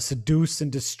seduce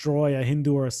and destroy a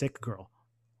Hindu or a Sikh girl?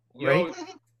 Right? Yo,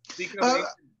 speaking of,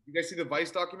 you guys see the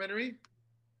Vice documentary?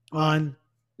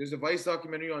 There's a Vice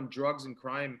documentary on drugs and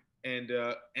crime and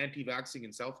anti-vaxxing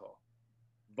in Southall.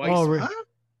 Vice. Oh, really?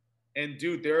 And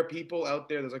dude, there are people out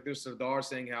there. There's Sardar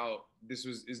saying how this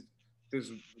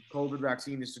COVID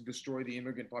vaccine is to destroy the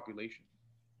immigrant population.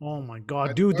 Oh my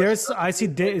god, dude! I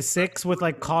see Sikhs with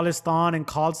like Khalistan and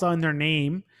Khalsa in their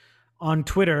name on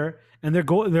Twitter, and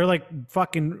they're like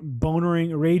fucking or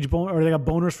they got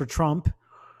boners for Trump.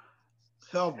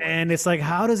 And it's like,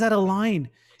 how does that align?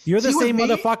 You're the same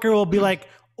motherfucker who will be like,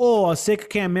 oh, a Sikh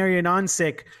can't marry a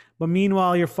non-Sikh. But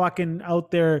meanwhile, you're fucking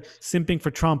out there simping for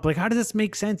Trump. Like, how does this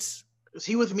make sense?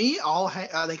 See, with me,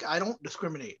 I don't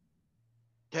discriminate.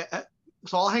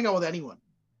 So I'll hang out with anyone.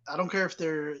 I don't care if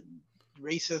they're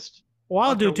racist. Well,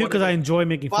 I'll do too because I enjoy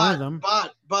making fun of them.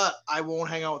 But I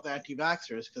won't hang out with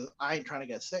anti-vaxxers because I ain't trying to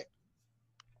get sick.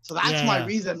 So that's my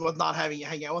reason with not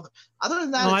hanging out with them. Other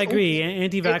than that, no, I agree.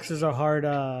 Anti-vaxxers are hard.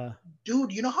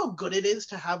 Dude, you know how good it is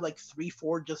to have like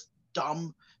 3-4 just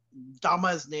dumb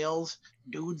as nails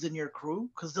dudes in your crew,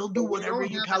 because they'll do whatever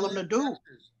you tell them to do.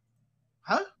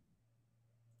 Huh?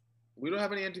 We don't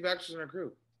have any anti-vaxxers in our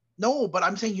crew. No, but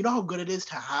I'm saying, you know how good it is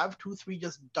to have 2-3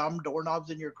 just dumb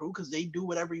doorknobs in your crew, because they do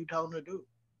whatever you tell them to do.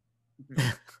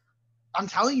 I'm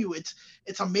telling you,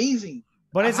 it's amazing.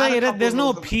 But it's like there's no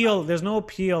appeal. There's no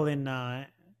appeal in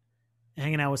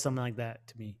hanging out with something like that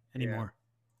to me anymore.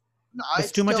 No,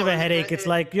 it's too much of a headache. It's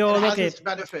like, yo, look at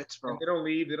benefits, bro. They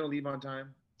don't leave on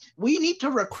time. We need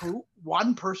to recruit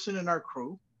one person in our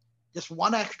crew, just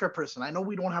one extra person. I know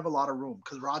we don't have a lot of room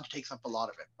because Raj takes up a lot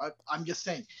of it. I'm just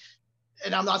saying,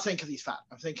 and I'm not saying because he's fat.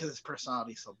 I'm saying because his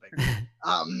personality is so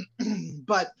big.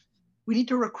 But we need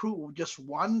to recruit just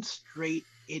one straight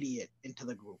idiot into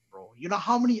the group, bro. You know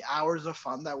how many hours of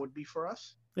fun that would be for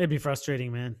us? It'd be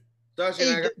frustrating, man.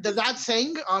 Hey, does that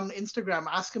saying on Instagram?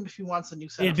 Ask him if he wants a new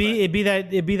set. It'd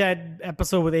be that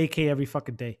episode with AK every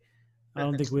fucking day. I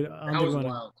don't think we. That was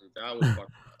wild, dude. That was fucking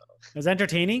wild. It's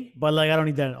entertaining, but like I don't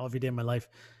need that every day of my life.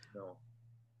 No.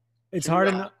 It's hard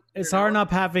enough. It's hard enough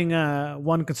having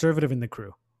one conservative in the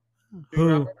crew. Who?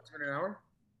 An hour?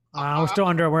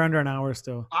 We're under an hour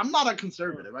still. I'm not a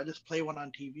conservative. I just play one on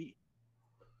TV.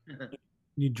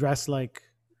 You dress like.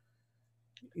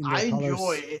 I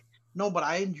enjoy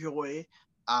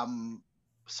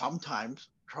sometimes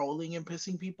trolling and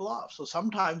pissing people off. So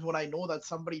sometimes when I know that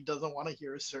somebody doesn't want to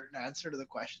hear a certain answer to the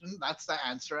question, that's the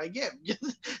answer I give,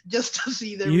 just to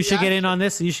see their reaction. Should get in on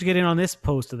this. You should get in on this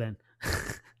post then.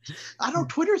 I know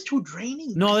Twitter's too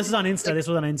draining. No, this is on Insta. This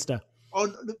was on Insta. Oh,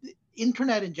 the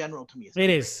internet in general to me is. It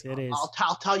is.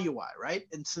 I'll tell you why, right?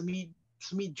 And Samit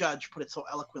Judge put it so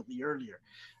eloquently earlier.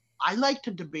 I like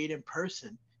to debate in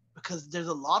person, because there's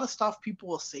a lot of stuff people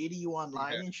will say to you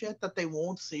online and shit that they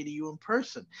won't say to you in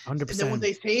person. 100%. And then when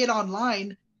they say it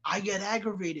online, I get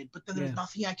aggravated, but then there's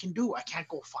nothing I can do. I can't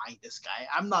go find this guy.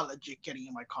 I'm not legit getting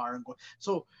in my car and going.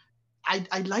 So I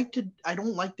don't like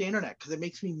the internet because it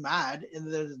makes me mad,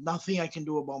 and there's nothing I can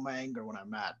do about my anger when I'm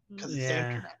mad because it's the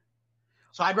internet.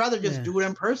 So I'd rather just do it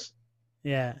in person.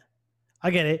 Yeah,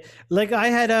 I get it. Like I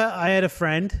had a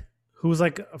friend who was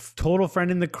like a total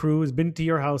friend in the crew, who's been to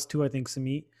your house too, I think,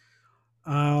 Samit.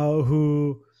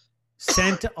 Who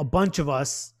sent a bunch of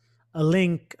us a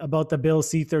link about the Bill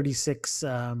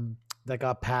C-36 that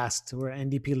got passed where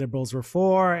NDP Liberals were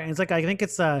for. And it's like, I think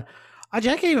it's I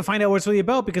can't even find out what it's really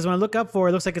about because when I look up for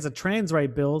it, it looks like it's a trans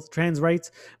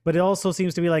rights, but it also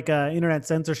seems to be like internet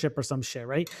censorship or some shit,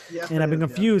 right? Yeah, and I've been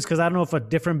confused because I don't know if a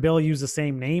different bill used the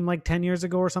same name like 10 years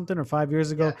ago or something or 5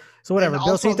 years ago. Yeah. So whatever. And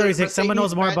Bill also the C-36. Someone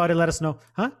knows more Mercedes-Benz- about it. Let us know.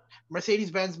 Huh?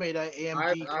 Mercedes-Benz made an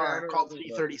AMG car called know.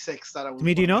 336 that I was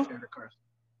Smeet, do you one of know? my favorite cars.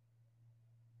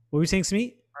 What were you saying,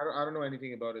 Smeet? I don't know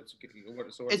anything about it.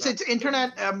 So It's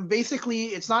internet. Basically,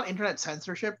 it's not internet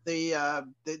censorship. They a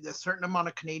certain amount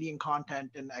of Canadian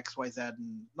content in XYZ.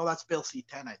 And no, that's Bill C10,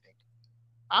 I think.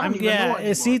 I don't even know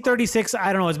anymore. C-36.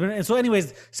 I don't know. It's been so.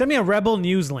 Anyways, send me a Rebel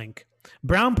News link.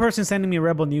 Brown person sending me a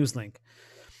Rebel News link.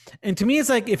 And to me, it's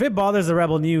like if it bothers the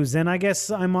Rebel News, then I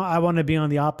guess I want to be on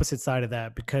the opposite side of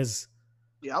that because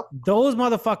Yep. those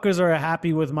motherfuckers are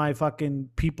happy with my fucking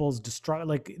people's destruction.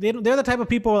 Like they're the type of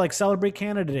people who like celebrate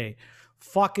Canada Day,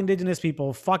 fuck Indigenous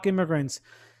people, fuck immigrants.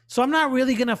 So I'm not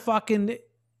really gonna fucking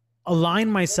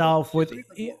align myself with.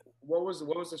 What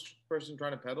was this person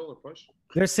trying to peddle or push?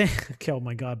 They're saying, okay, oh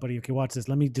my god, buddy. Okay, watch this.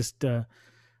 Let me just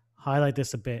highlight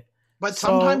this a bit. But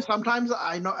sometimes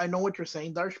I know what you're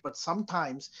saying, Darsh, but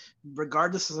sometimes,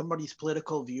 regardless of somebody's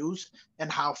political views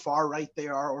and how far right they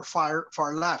are or far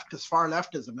left, because far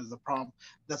leftism is the problem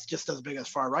that's just as big as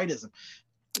far rightism.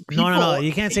 No.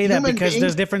 You can't say that because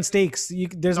there's different stakes.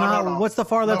 No. What's the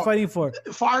far left fighting for?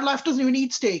 Far left doesn't even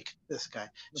need stake. This guy.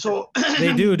 So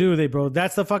they do they, bro?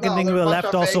 That's the fucking thing. Where the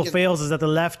left also fails is that the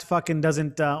left fucking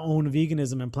doesn't own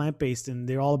veganism and plant based, and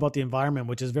they're all about the environment,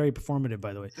 which is very performative,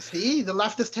 by the way. See, the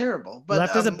left is terrible. But the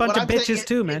left is a bunch of bitches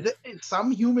too, man.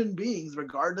 Some human beings,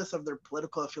 regardless of their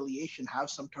political affiliation, have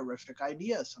some terrific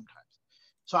ideas sometimes.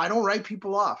 So I don't write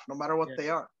people off, no matter what they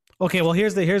are. Okay, well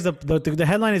here's the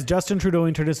headline is Justin Trudeau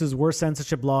introduces worst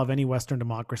censorship law of any Western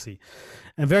democracy,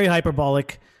 and very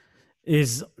hyperbolic.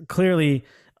 Is clearly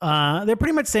they're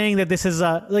pretty much saying that this is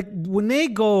like when they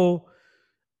go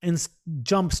and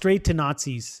jump straight to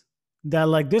Nazis, that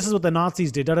like this is what the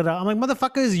Nazis did. I'm like,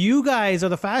 motherfuckers, you guys are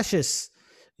the fascists.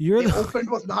 They opened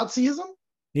with Nazism.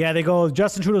 Yeah, they go,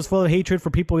 Justin Trudeau's full of hatred for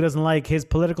people he doesn't like. His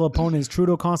political opponents.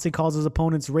 Trudeau constantly calls his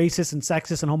opponents racist and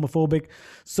sexist and homophobic.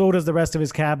 So does the rest of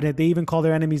his cabinet. They even call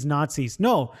their enemies Nazis.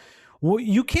 No,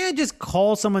 you can't just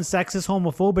call someone sexist,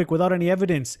 homophobic without any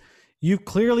evidence. You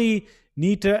clearly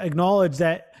need to acknowledge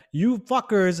that you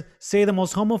fuckers say the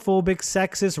most homophobic,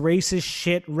 sexist, racist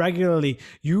shit regularly.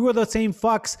 You are the same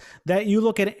fucks that you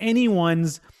look at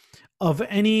anyone's of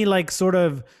any like sort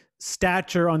of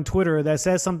stature on Twitter that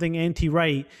says something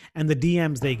anti-right and the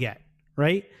DMs they get,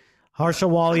 right? Harsha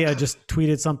Walia just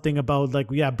tweeted something about like,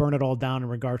 yeah, burn it all down in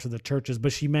regards to the churches,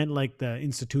 but she meant like the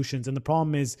institutions. And the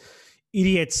problem is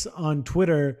idiots on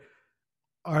Twitter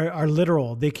are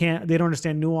literal. They don't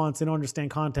understand nuance. They don't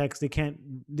understand context.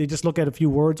 They just look at a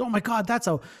few words. Oh my God, that's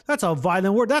a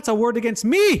violent word. That's a word against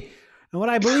me and what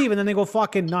I believe. And then they go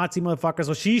fucking Nazi motherfuckers.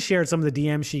 So she shared some of the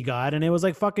DMs she got and it was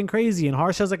like fucking crazy. And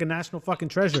Harsha's like a national fucking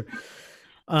treasure.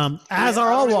 As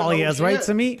are all Walias, right,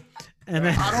 Sami? And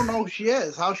then I don't know who she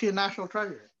is. How's she a national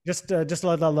treasure? Just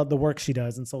love the work she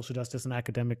does in social justice and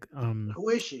academic. Who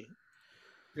is she?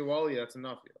 Walia, that's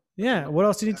enough. Yeah. What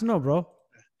else do you need to know, bro?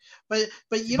 But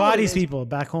you know bodies people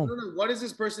back home. What is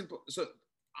this person? So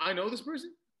I know this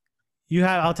person.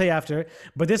 I'll tell you after.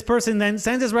 But this person then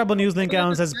sends this Rebel News link out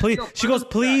and says, please, she goes,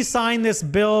 please sign this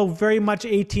bill, very much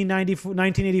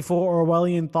 1984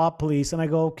 Orwellian thought police. And I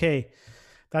go, okay,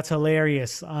 that's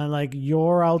hilarious. Like,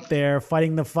 you're out there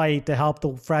fighting the fight to help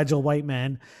the fragile white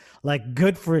man. Like,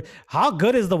 how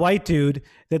good is the white dude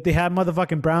that they have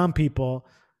motherfucking brown people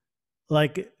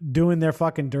like doing their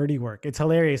fucking dirty work? It's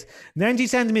hilarious. And then she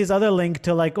sends me this other link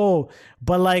to like, oh,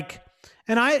 but like,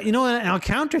 and and I'll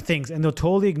counter things and they'll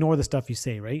totally ignore the stuff you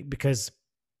say, right? Because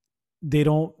they're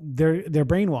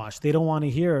brainwashed. They don't want to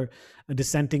hear a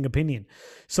dissenting opinion.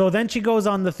 So then she goes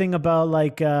on the thing about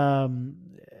like, oh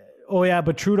yeah,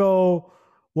 but Trudeau,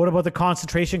 what about the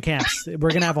concentration camps? We're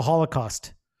going to have a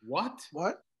Holocaust. What?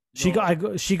 She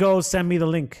goes, send me the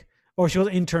link. Or she goes,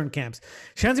 intern camps.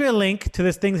 She sends me a link to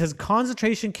this thing that says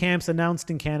concentration camps announced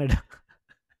in Canada.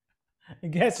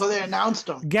 So they announced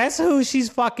them. Guess who she's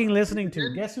fucking listening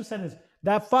to? Guess who sent this?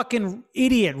 That fucking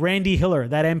idiot, Randy Hiller,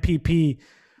 that MPP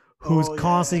who's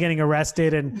constantly getting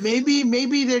arrested. And maybe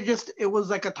it was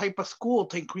like a type of school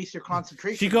to increase your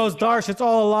concentration. She goes, Darsh, it's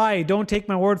all a lie. Don't take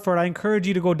my word for it. I encourage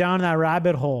you to go down that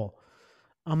rabbit hole.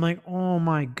 I'm like, oh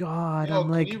my God.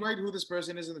 Can you write who this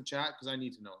person is in the chat? Because I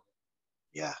need to know.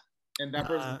 Yeah. And that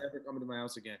person's never coming to my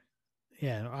house again.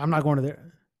 Yeah, I'm not going to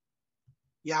there.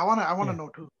 Yeah, I want to know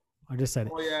too. I just said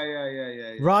it. Oh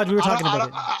yeah. Rod, we were talking about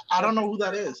it. I don't know who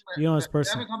that is. You know this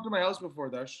person. They haven't come to my house before,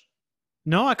 Dash.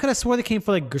 No, I could have swore they came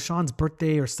for like Gershon's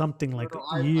birthday or something like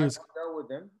years. I've dealt with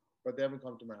them, but they haven't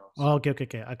come to my house. Oh, okay.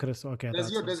 I could have. Okay. I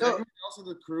Does thought so. does everyone else in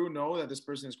the crew know that this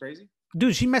person is crazy?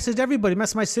 Dude, she messaged everybody.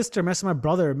 Messaged my sister. Messaged my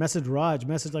brother. Messaged Raj.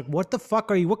 Messaged like, what the fuck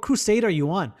are you? What crusade are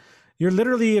you on? You're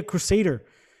literally a crusader.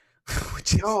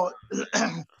 Yo,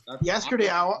 yesterday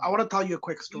I want to tell you a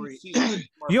quick story.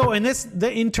 Yo, and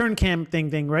the intern camp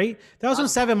thing, right? That was from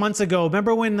 7 months ago.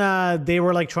 Remember when they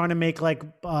were like trying to make like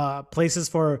places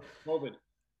for COVID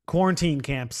quarantine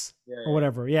camps or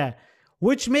whatever? Yeah,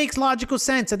 which makes logical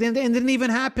sense. At the end, it didn't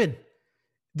even happen.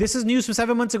 This is news from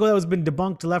 7 months ago that was been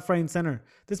debunked left, right, and center.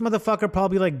 This motherfucker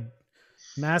probably like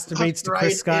masturbates to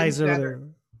Chris Skies or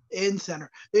in center.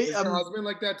 Is your husband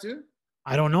like that too?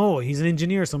 I don't know. He's an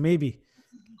engineer, so maybe.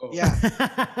 Oh. Yeah.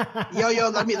 yo,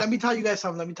 let me tell you guys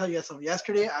something.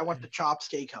 Yesterday I went to Chop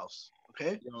Steakhouse.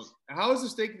 Okay. Yo, how is the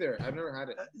steak there? I've never had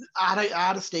it. I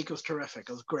had a steak. It was terrific.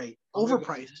 It was great.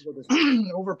 Overpriced.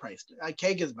 Overpriced.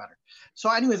 Keg is better. So,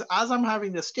 anyways, as I'm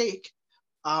having the steak,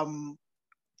 and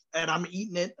I'm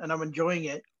eating it and I'm enjoying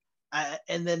it,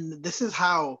 and then this is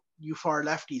how you far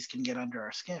lefties can get under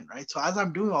our skin, right? So as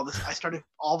I'm doing all this, I started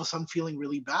all of a sudden feeling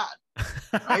really bad,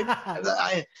 right?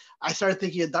 I started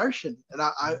thinking of Darshan, and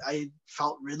I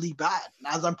felt really bad.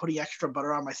 And as I'm putting extra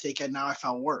butter on my steak, and now I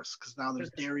felt worse because now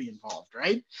there's dairy involved,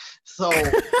 right? So,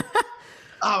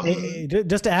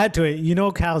 just to add to it, you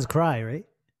know, cows cry, right?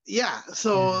 Yeah,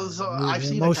 so I've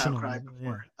seen a cow cry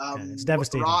before. Yeah, it's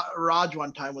devastating. Raj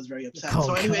one time was very upset.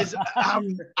 So, anyways,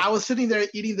 I was sitting there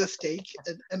eating the steak,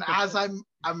 and as I'm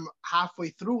halfway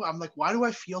through, I'm like, why do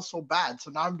I feel so bad?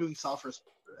 So now I'm doing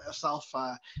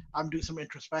I'm doing some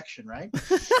introspection, right?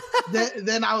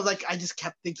 then I was like, I just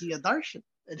kept thinking of Darshan,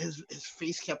 and his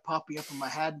face kept popping up in my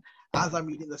head as I'm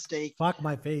eating the steak. Fuck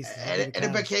my face. And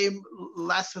it became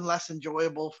less and less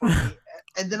enjoyable for me.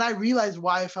 And then I realized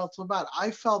why I felt so bad.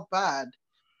 I felt bad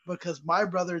because my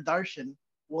brother Darshan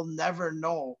will never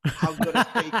know how good a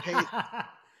steak tastes.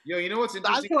 Yo, you know what's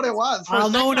interesting? That's what it was. I'll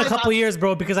know in a couple years,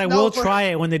 bro, because I will try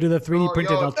it when they do the 3D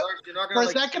printed. For a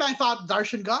second, I thought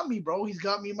Darshan got me, bro. He's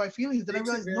got me in my feelings. Then I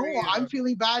realized, no, I'm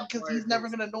feeling bad because he's never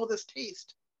going to know this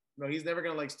taste. No, he's never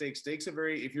going to like steak. Steak's a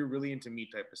very, if you're really into meat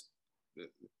type of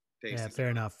taste. Yeah, fair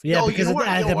enough. Yeah, because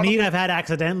the meat I've had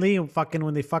accidentally, fucking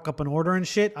when they fuck up an order and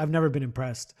shit, I've never been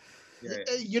impressed. Yeah.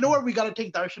 You know where we got to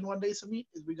take Darshan one day, Samit?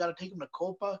 Is we got to take him to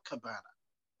Copacabana.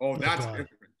 Oh, that's different,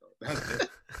 though. That's different.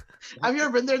 Have you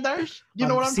ever been there, Darsh? You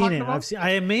know what I'm talking about?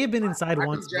 I may have been inside once. I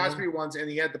went to Jasper once, and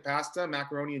he had the pasta,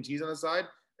 macaroni, and cheese on the side.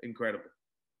 Incredible.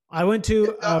 I went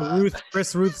to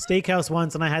Ruth's Steakhouse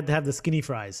once, and I had to have the skinny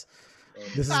fries.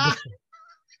 This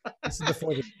is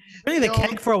before the. Really, the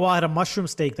keg for a while had a mushroom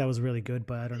steak that was really good,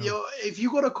 but I don't know. Yo, if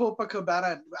you go to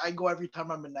Copacabana, I go every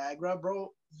time I'm in Niagara,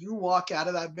 bro. You walk out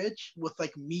of that bitch with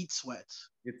like meat sweats.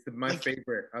 It's my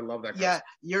favorite. I love that. Yeah,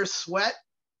 your sweat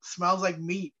smells like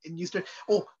meat, and you start.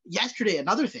 Oh, yesterday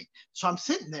another thing. So I'm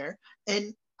sitting there,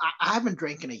 and I haven't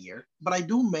drank in a year, but I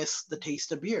do miss the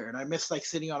taste of beer, and I miss like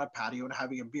sitting on a patio and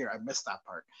having a beer. I miss that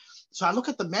part. So I look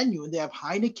at the menu, and they have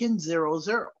Heineken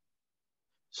 0.0.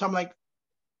 So I'm like,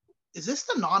 is this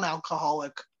the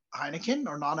non-alcoholic Heineken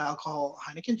or non-alcohol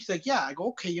Heineken? She's like, yeah. I go,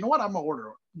 okay, you know what? I'm going to order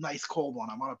a nice cold one.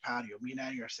 I'm on a patio. Me and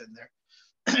Annie are sitting there.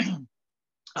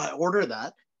 I order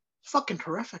that. Fucking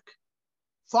terrific.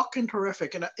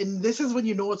 And this is when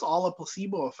you know it's all a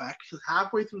placebo effect. Because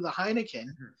halfway through the Heineken,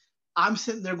 I'm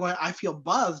sitting there going, I feel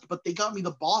buzzed, but they got me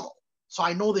the bottle. So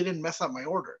I know they didn't mess up my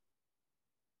order.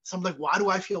 So I'm like, why do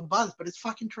I feel buzzed? But it's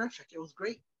fucking terrific. It was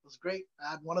great.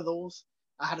 I had one of those.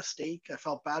 I had a steak. I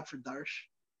felt bad for Darsh.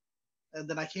 And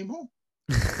then I came home.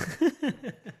 That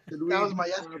was my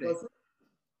yesterday.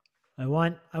 I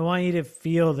want you to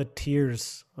feel the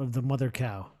tears of the mother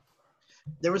cow.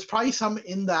 There was probably some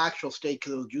in the actual steak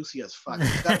because it was juicy as fuck.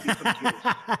 There's gotta be some tears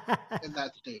in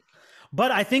that steak.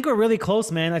 But I think we're really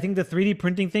close, man. I think the 3D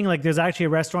printing thing, like there's actually a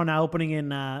restaurant now opening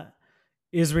in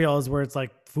Israel is where it's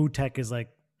like food tech is like,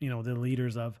 you know, the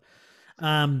leaders of.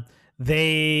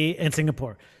 In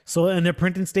Singapore. So, and they're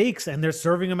printing steaks and they're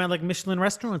serving them at like Michelin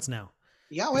restaurants now.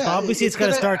 Yeah, well, so obviously it's got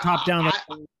to start top down. Like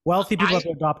wealthy people have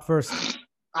to adopt first.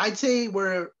 I'd say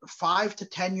we're 5 to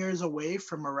 10 years away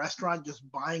from a restaurant just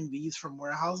buying these from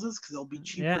warehouses because it'll be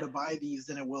cheaper to buy these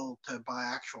than it will to buy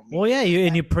actual meat. Well, yeah,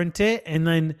 you print it, and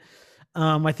then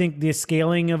I think the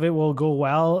scaling of it will go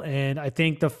well, and I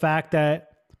think the fact that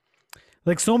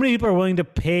like so many people are willing to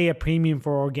pay a premium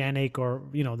for organic or,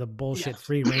 you know, the bullshit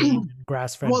free range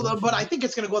grass-fed. Well, but I think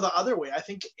it's going to go the other way. I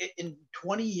think in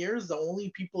 20 years, the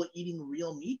only people eating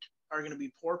real meat are going to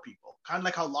be poor people. Kind of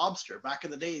like how lobster, back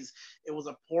in the days, it was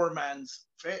a poor man's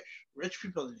fish. Rich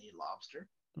people didn't eat lobster,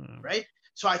 right?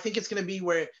 So I think it's going to be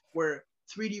where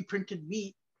 3D printed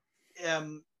meat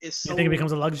is so. You think it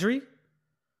becomes a luxury?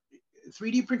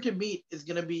 3D printed meat is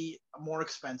going to be more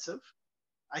expensive,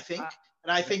 I think.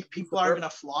 And I think people are going to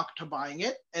flock to buying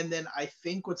it. And then I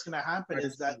think what's going to happen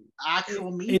is that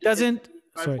actual meat. It doesn't.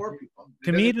 Sorry.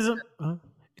 To me, it doesn't.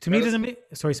 To me, it doesn't make.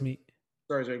 Sorry, Smeet.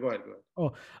 Sorry. Go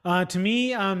ahead. To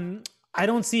me, I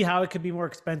don't see how it could be more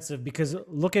expensive because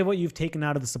look at what you've taken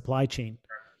out of the supply chain.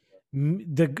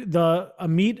 A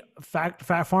meat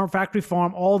factory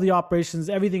farm, all the operations,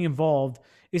 everything involved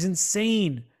is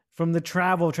insane. From the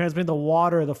travel, transmitting the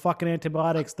water, the fucking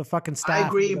antibiotics, the fucking staff. I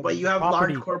agree, but you have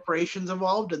large corporations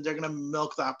involved, and they're gonna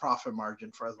milk that profit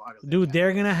margin for as long as. Dude,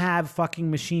 they're gonna have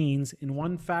fucking machines in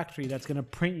one factory that's gonna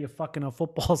print you fucking a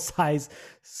football size,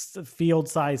 field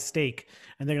size steak,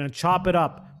 and they're gonna chop it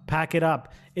up, pack it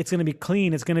up. It's gonna be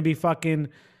clean. It's gonna be fucking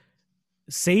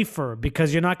safer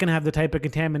because you're not gonna have the type of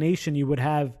contamination you would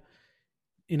have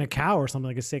in a cow or something,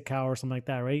 like a sick cow or something like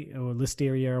that, right? Or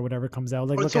listeria or whatever comes out.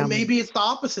 Like, but so maybe it's the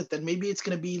opposite then. Maybe it's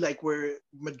going to be like where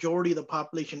majority of the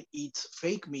population eats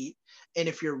fake meat. And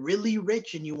if you're really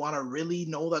rich and you want to really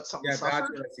know that something suffered,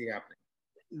 that's what I see happening.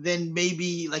 Then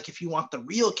maybe like if you want the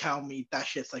real cow meat, that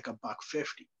shit's like $1.50.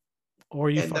 Or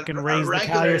you fucking raise the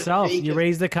cow yourself. You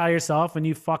raise the cow yourself and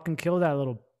you fucking kill that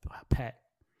little pet.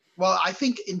 Well, I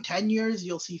think in 10 years,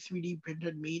 you'll see 3D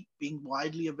printed meat being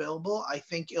widely available. I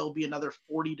think it'll be another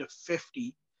 40 to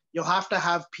 50. You'll have to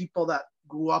have people that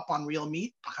grew up on real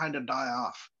meat kind of die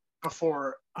off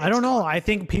before. I don't know. I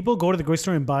think people go to the grocery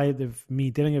store and buy the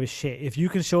meat. They don't give a shit. If you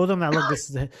can show them that, look, this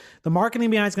is the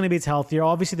marketing behind it's going to be it's healthier.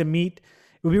 Obviously, the meat,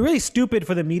 it would be really stupid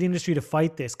for the meat industry to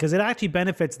fight this because it actually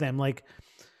benefits them. Like,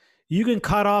 you can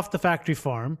cut off the factory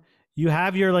farm. You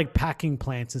have your like packing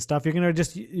plants and stuff. You're going to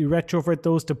just retrofit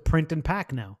those to print and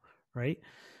pack now, right?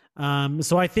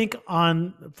 So I think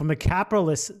from a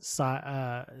capitalist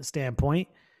standpoint,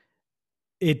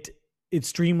 it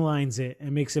streamlines it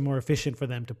and makes it more efficient for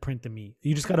them to print the meat.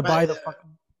 You just got to buy the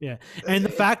fucking, yeah. And the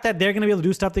fact that they're going to be able to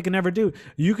do stuff they can never do.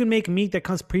 You can make meat that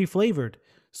comes pre-flavored.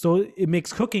 So it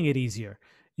makes cooking it easier.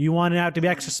 You want it out to be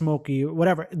extra smoky,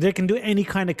 whatever. They can do any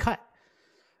kind of cut.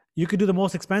 You could do the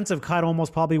most expensive cut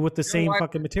almost probably with the same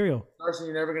fucking material. Carson,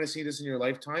 you're never going to see this in your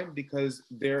lifetime because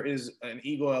there is an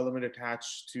ego element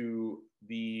attached to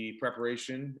the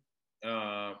preparation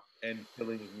and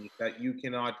killing meat that you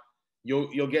cannot.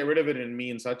 You'll get rid of it in me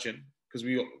and Sachin because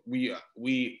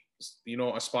we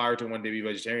aspire to one day be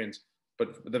vegetarians,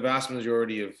 but the vast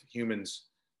majority of humans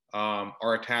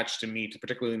are attached to meat,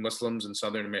 particularly Muslims and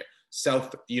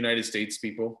South United States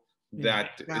people.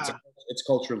 That it's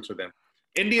cultural to them.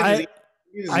 India,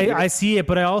 I see it,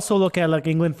 but I also look at like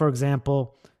England, for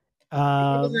example. It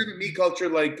doesn't have a meat culture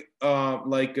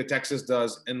like Texas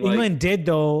does, and England did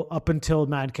though up until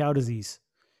mad cow disease.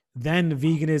 Then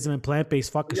veganism and plant-based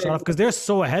fucking shut off because they're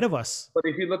so ahead of us. But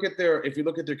if you look at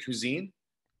their cuisine,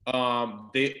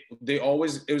 they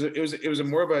always it was a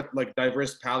more of a like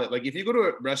diverse palette. Like if you go to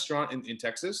a restaurant in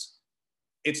Texas,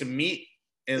 it's a meat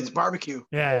and it's barbecue,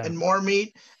 yeah, and more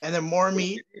meat, and then more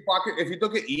meat. If you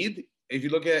look at Eid. If you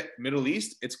look at Middle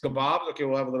East, it's kebabs. Okay,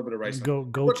 we'll have a little bit of rice.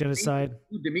 Goat genocide.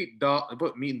 The meat dal. I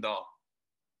put meat in dal.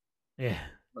 Yeah.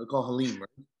 I call halim, right?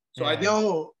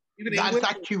 So that's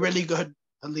actually really good,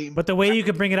 halim. But the way you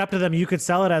could bring it up to them, you could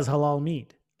sell it as halal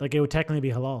meat. Like it would technically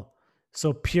be halal.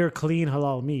 So pure, clean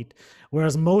halal meat.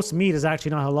 Whereas most meat is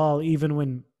actually not halal, even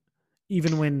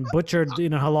when butchered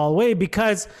in a halal way,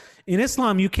 because in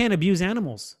Islam you can't abuse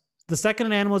animals. The second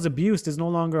an animal is abused is no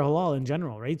longer halal in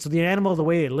general, right? So the animal, the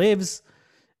way it lives,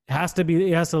 it has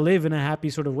to live in a happy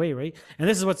sort of way, right? And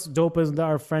this is what's dope is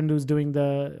our friend who's doing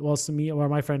Smeet, or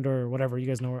my friend or whatever, you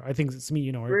guys know her. I think it's Smeet,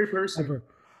 you know her. Great person.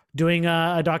 Doing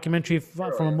a documentary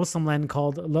from a Muslim lens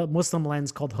called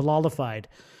Halalified.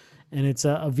 And it's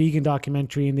a vegan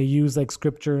documentary, and they use like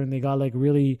scripture, and they got like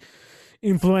really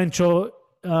influential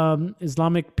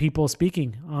Islamic people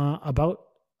speaking about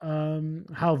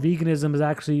how veganism is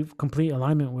actually complete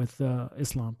alignment with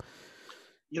Islam.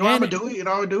 You know what I'm gonna do? You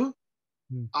know what I'm gonna do?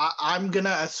 I'm gonna,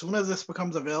 as soon as this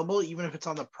becomes available, even if it's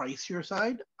on the pricier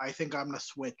side, I think I'm gonna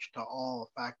switch to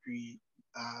all factory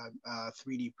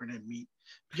 3D printed meat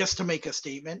just to make a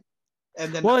statement.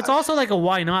 And then, it's also like a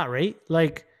why not, right?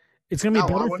 Like it's gonna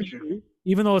be better for you,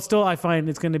 even though it's still, I find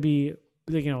it's gonna be,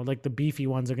 like the beefy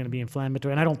ones are gonna be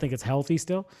inflammatory, and I don't think it's healthy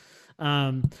still.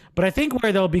 But I think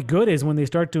where they'll be good is when they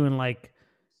start doing like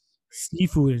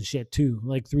seafood and shit too,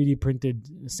 like 3D printed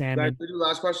salmon. Can I do the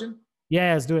last question?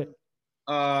 Yeah, let's do it.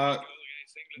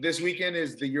 This weekend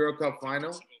is the Euro Cup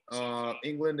final.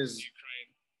 England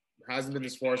hasn't been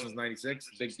this far since '96.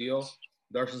 Big deal.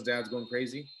 Darshan's dad's going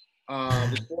crazy.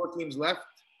 There's 4 teams left.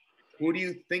 who do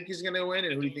you think is gonna win,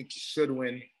 and who do you think should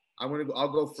win? I'll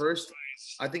go first.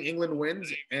 I think England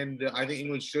wins, and I think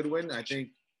England should win. I think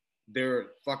they're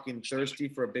fucking thirsty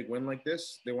for a big win like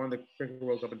this. They won the Cricket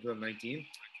World Cup in 2019,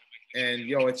 and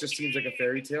it just seems like a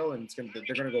fairy tale, and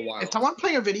they're gonna go wild. Is someone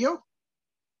playing a video?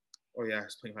 Oh yeah,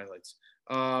 it's playing highlights.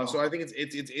 So I think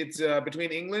it's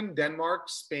between England, Denmark,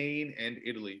 Spain, and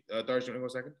Italy. Darsh, you want to go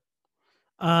second?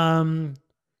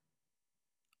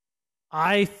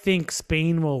 I think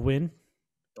Spain will win.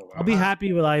 Oh, wow. I'll be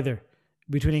happy with either.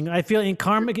 I feel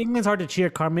England's hard to cheer.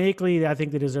 Karmically, I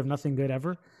think they deserve nothing good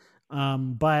ever.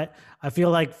 But I feel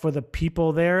like for the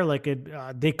people there, like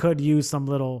they could use some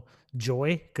little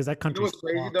joy because that country. You know what's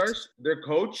crazy, Darsh? Their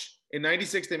coach in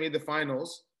 '96 they made the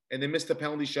finals and they missed the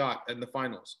penalty shot in the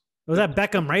finals. Was that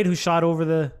Beckham, right? Who shot over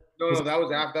the? No, that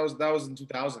was in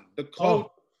 2000. The coach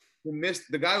who missed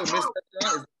that shot is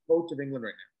the coach of England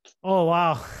right now. Oh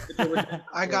wow!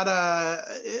 I got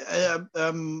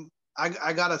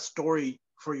a story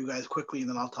for you guys quickly, and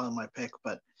then I'll tell you my pick.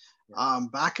 But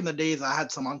back in the days, I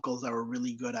had some uncles that were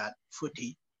really good at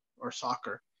footy or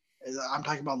soccer. I'm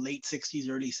talking about late 60s,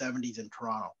 early 70s in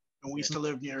Toronto, and we used to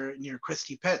live near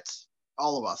Christie Pitts.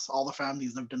 All of us, all the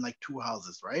families lived in like 2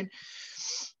 houses, right?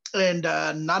 And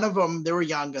none of them, they were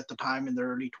young at the time in their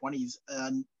early 20s,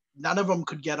 and none of them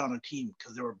could get on a team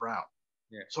because they were brown.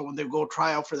 Yeah. So when they go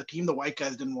try out for the team, the white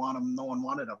guys didn't want them. No one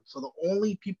wanted them. So the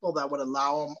only people that would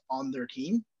allow them on their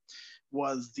team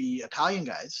was the Italian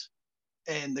guys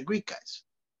and the Greek guys.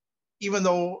 Even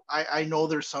though I know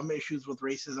there's some issues with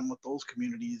racism with those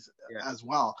communities as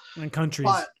well. And countries.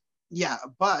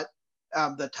 But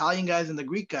the Italian guys and the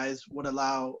Greek guys would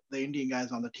allow the Indian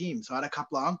guys on the team. So I had a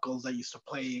couple of uncles that used to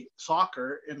play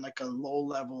soccer in like a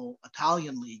low-level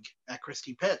Italian league at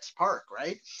Christie Pitts Park,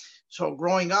 right? So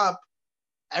growing up,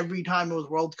 every time it was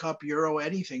World Cup, Euro,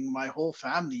 anything, my whole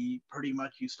family pretty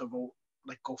much used to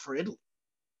go for Italy,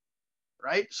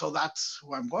 right? So that's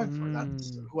who I'm going for.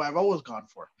 That's who I've always gone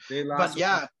for. But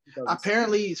yeah,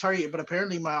 apparently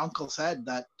my uncle said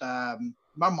that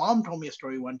my mom told me a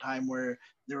story one time where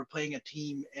they were playing a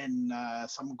team and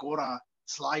some Gora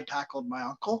slide tackled my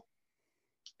uncle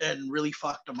and really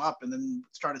fucked him up and then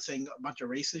started saying a bunch of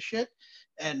racist shit.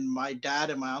 And my dad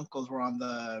and my uncles were on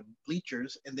the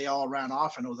bleachers and they all ran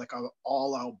off and it was like an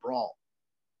all-out brawl.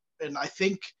 And I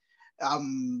think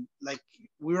like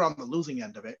we were on the losing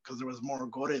end of it because there was more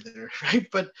Gore there, right?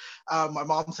 But my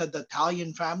mom said the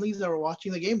Italian families that were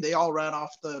watching the game, they all ran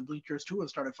off the bleachers too and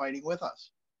started fighting with us.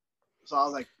 So I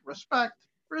was like, respect.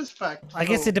 I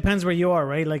guess it depends where you are,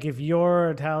 right? Like if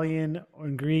you're Italian or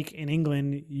Greek in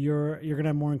England, you're gonna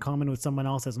have more in common with someone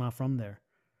else that's not from there.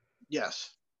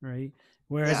 Yes. Right.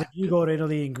 Whereas if you go to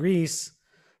Italy and Greece,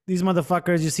 these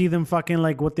motherfuckers, you see them fucking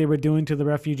like what they were doing to the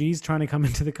refugees trying to come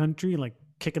into the country, like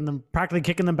practically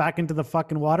kicking them back into the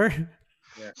fucking water.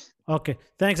 Yeah. Okay.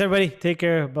 Thanks everybody. Take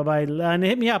care. Bye-bye. And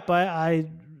hit me up. I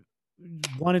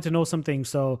wanted to know something.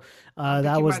 So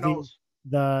that was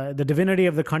the divinity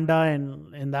of the Khanda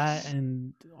and that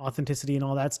and authenticity and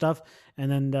all that stuff.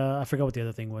 And then I forgot what the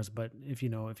other thing was, but if you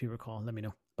recall, let me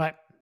know. Bye.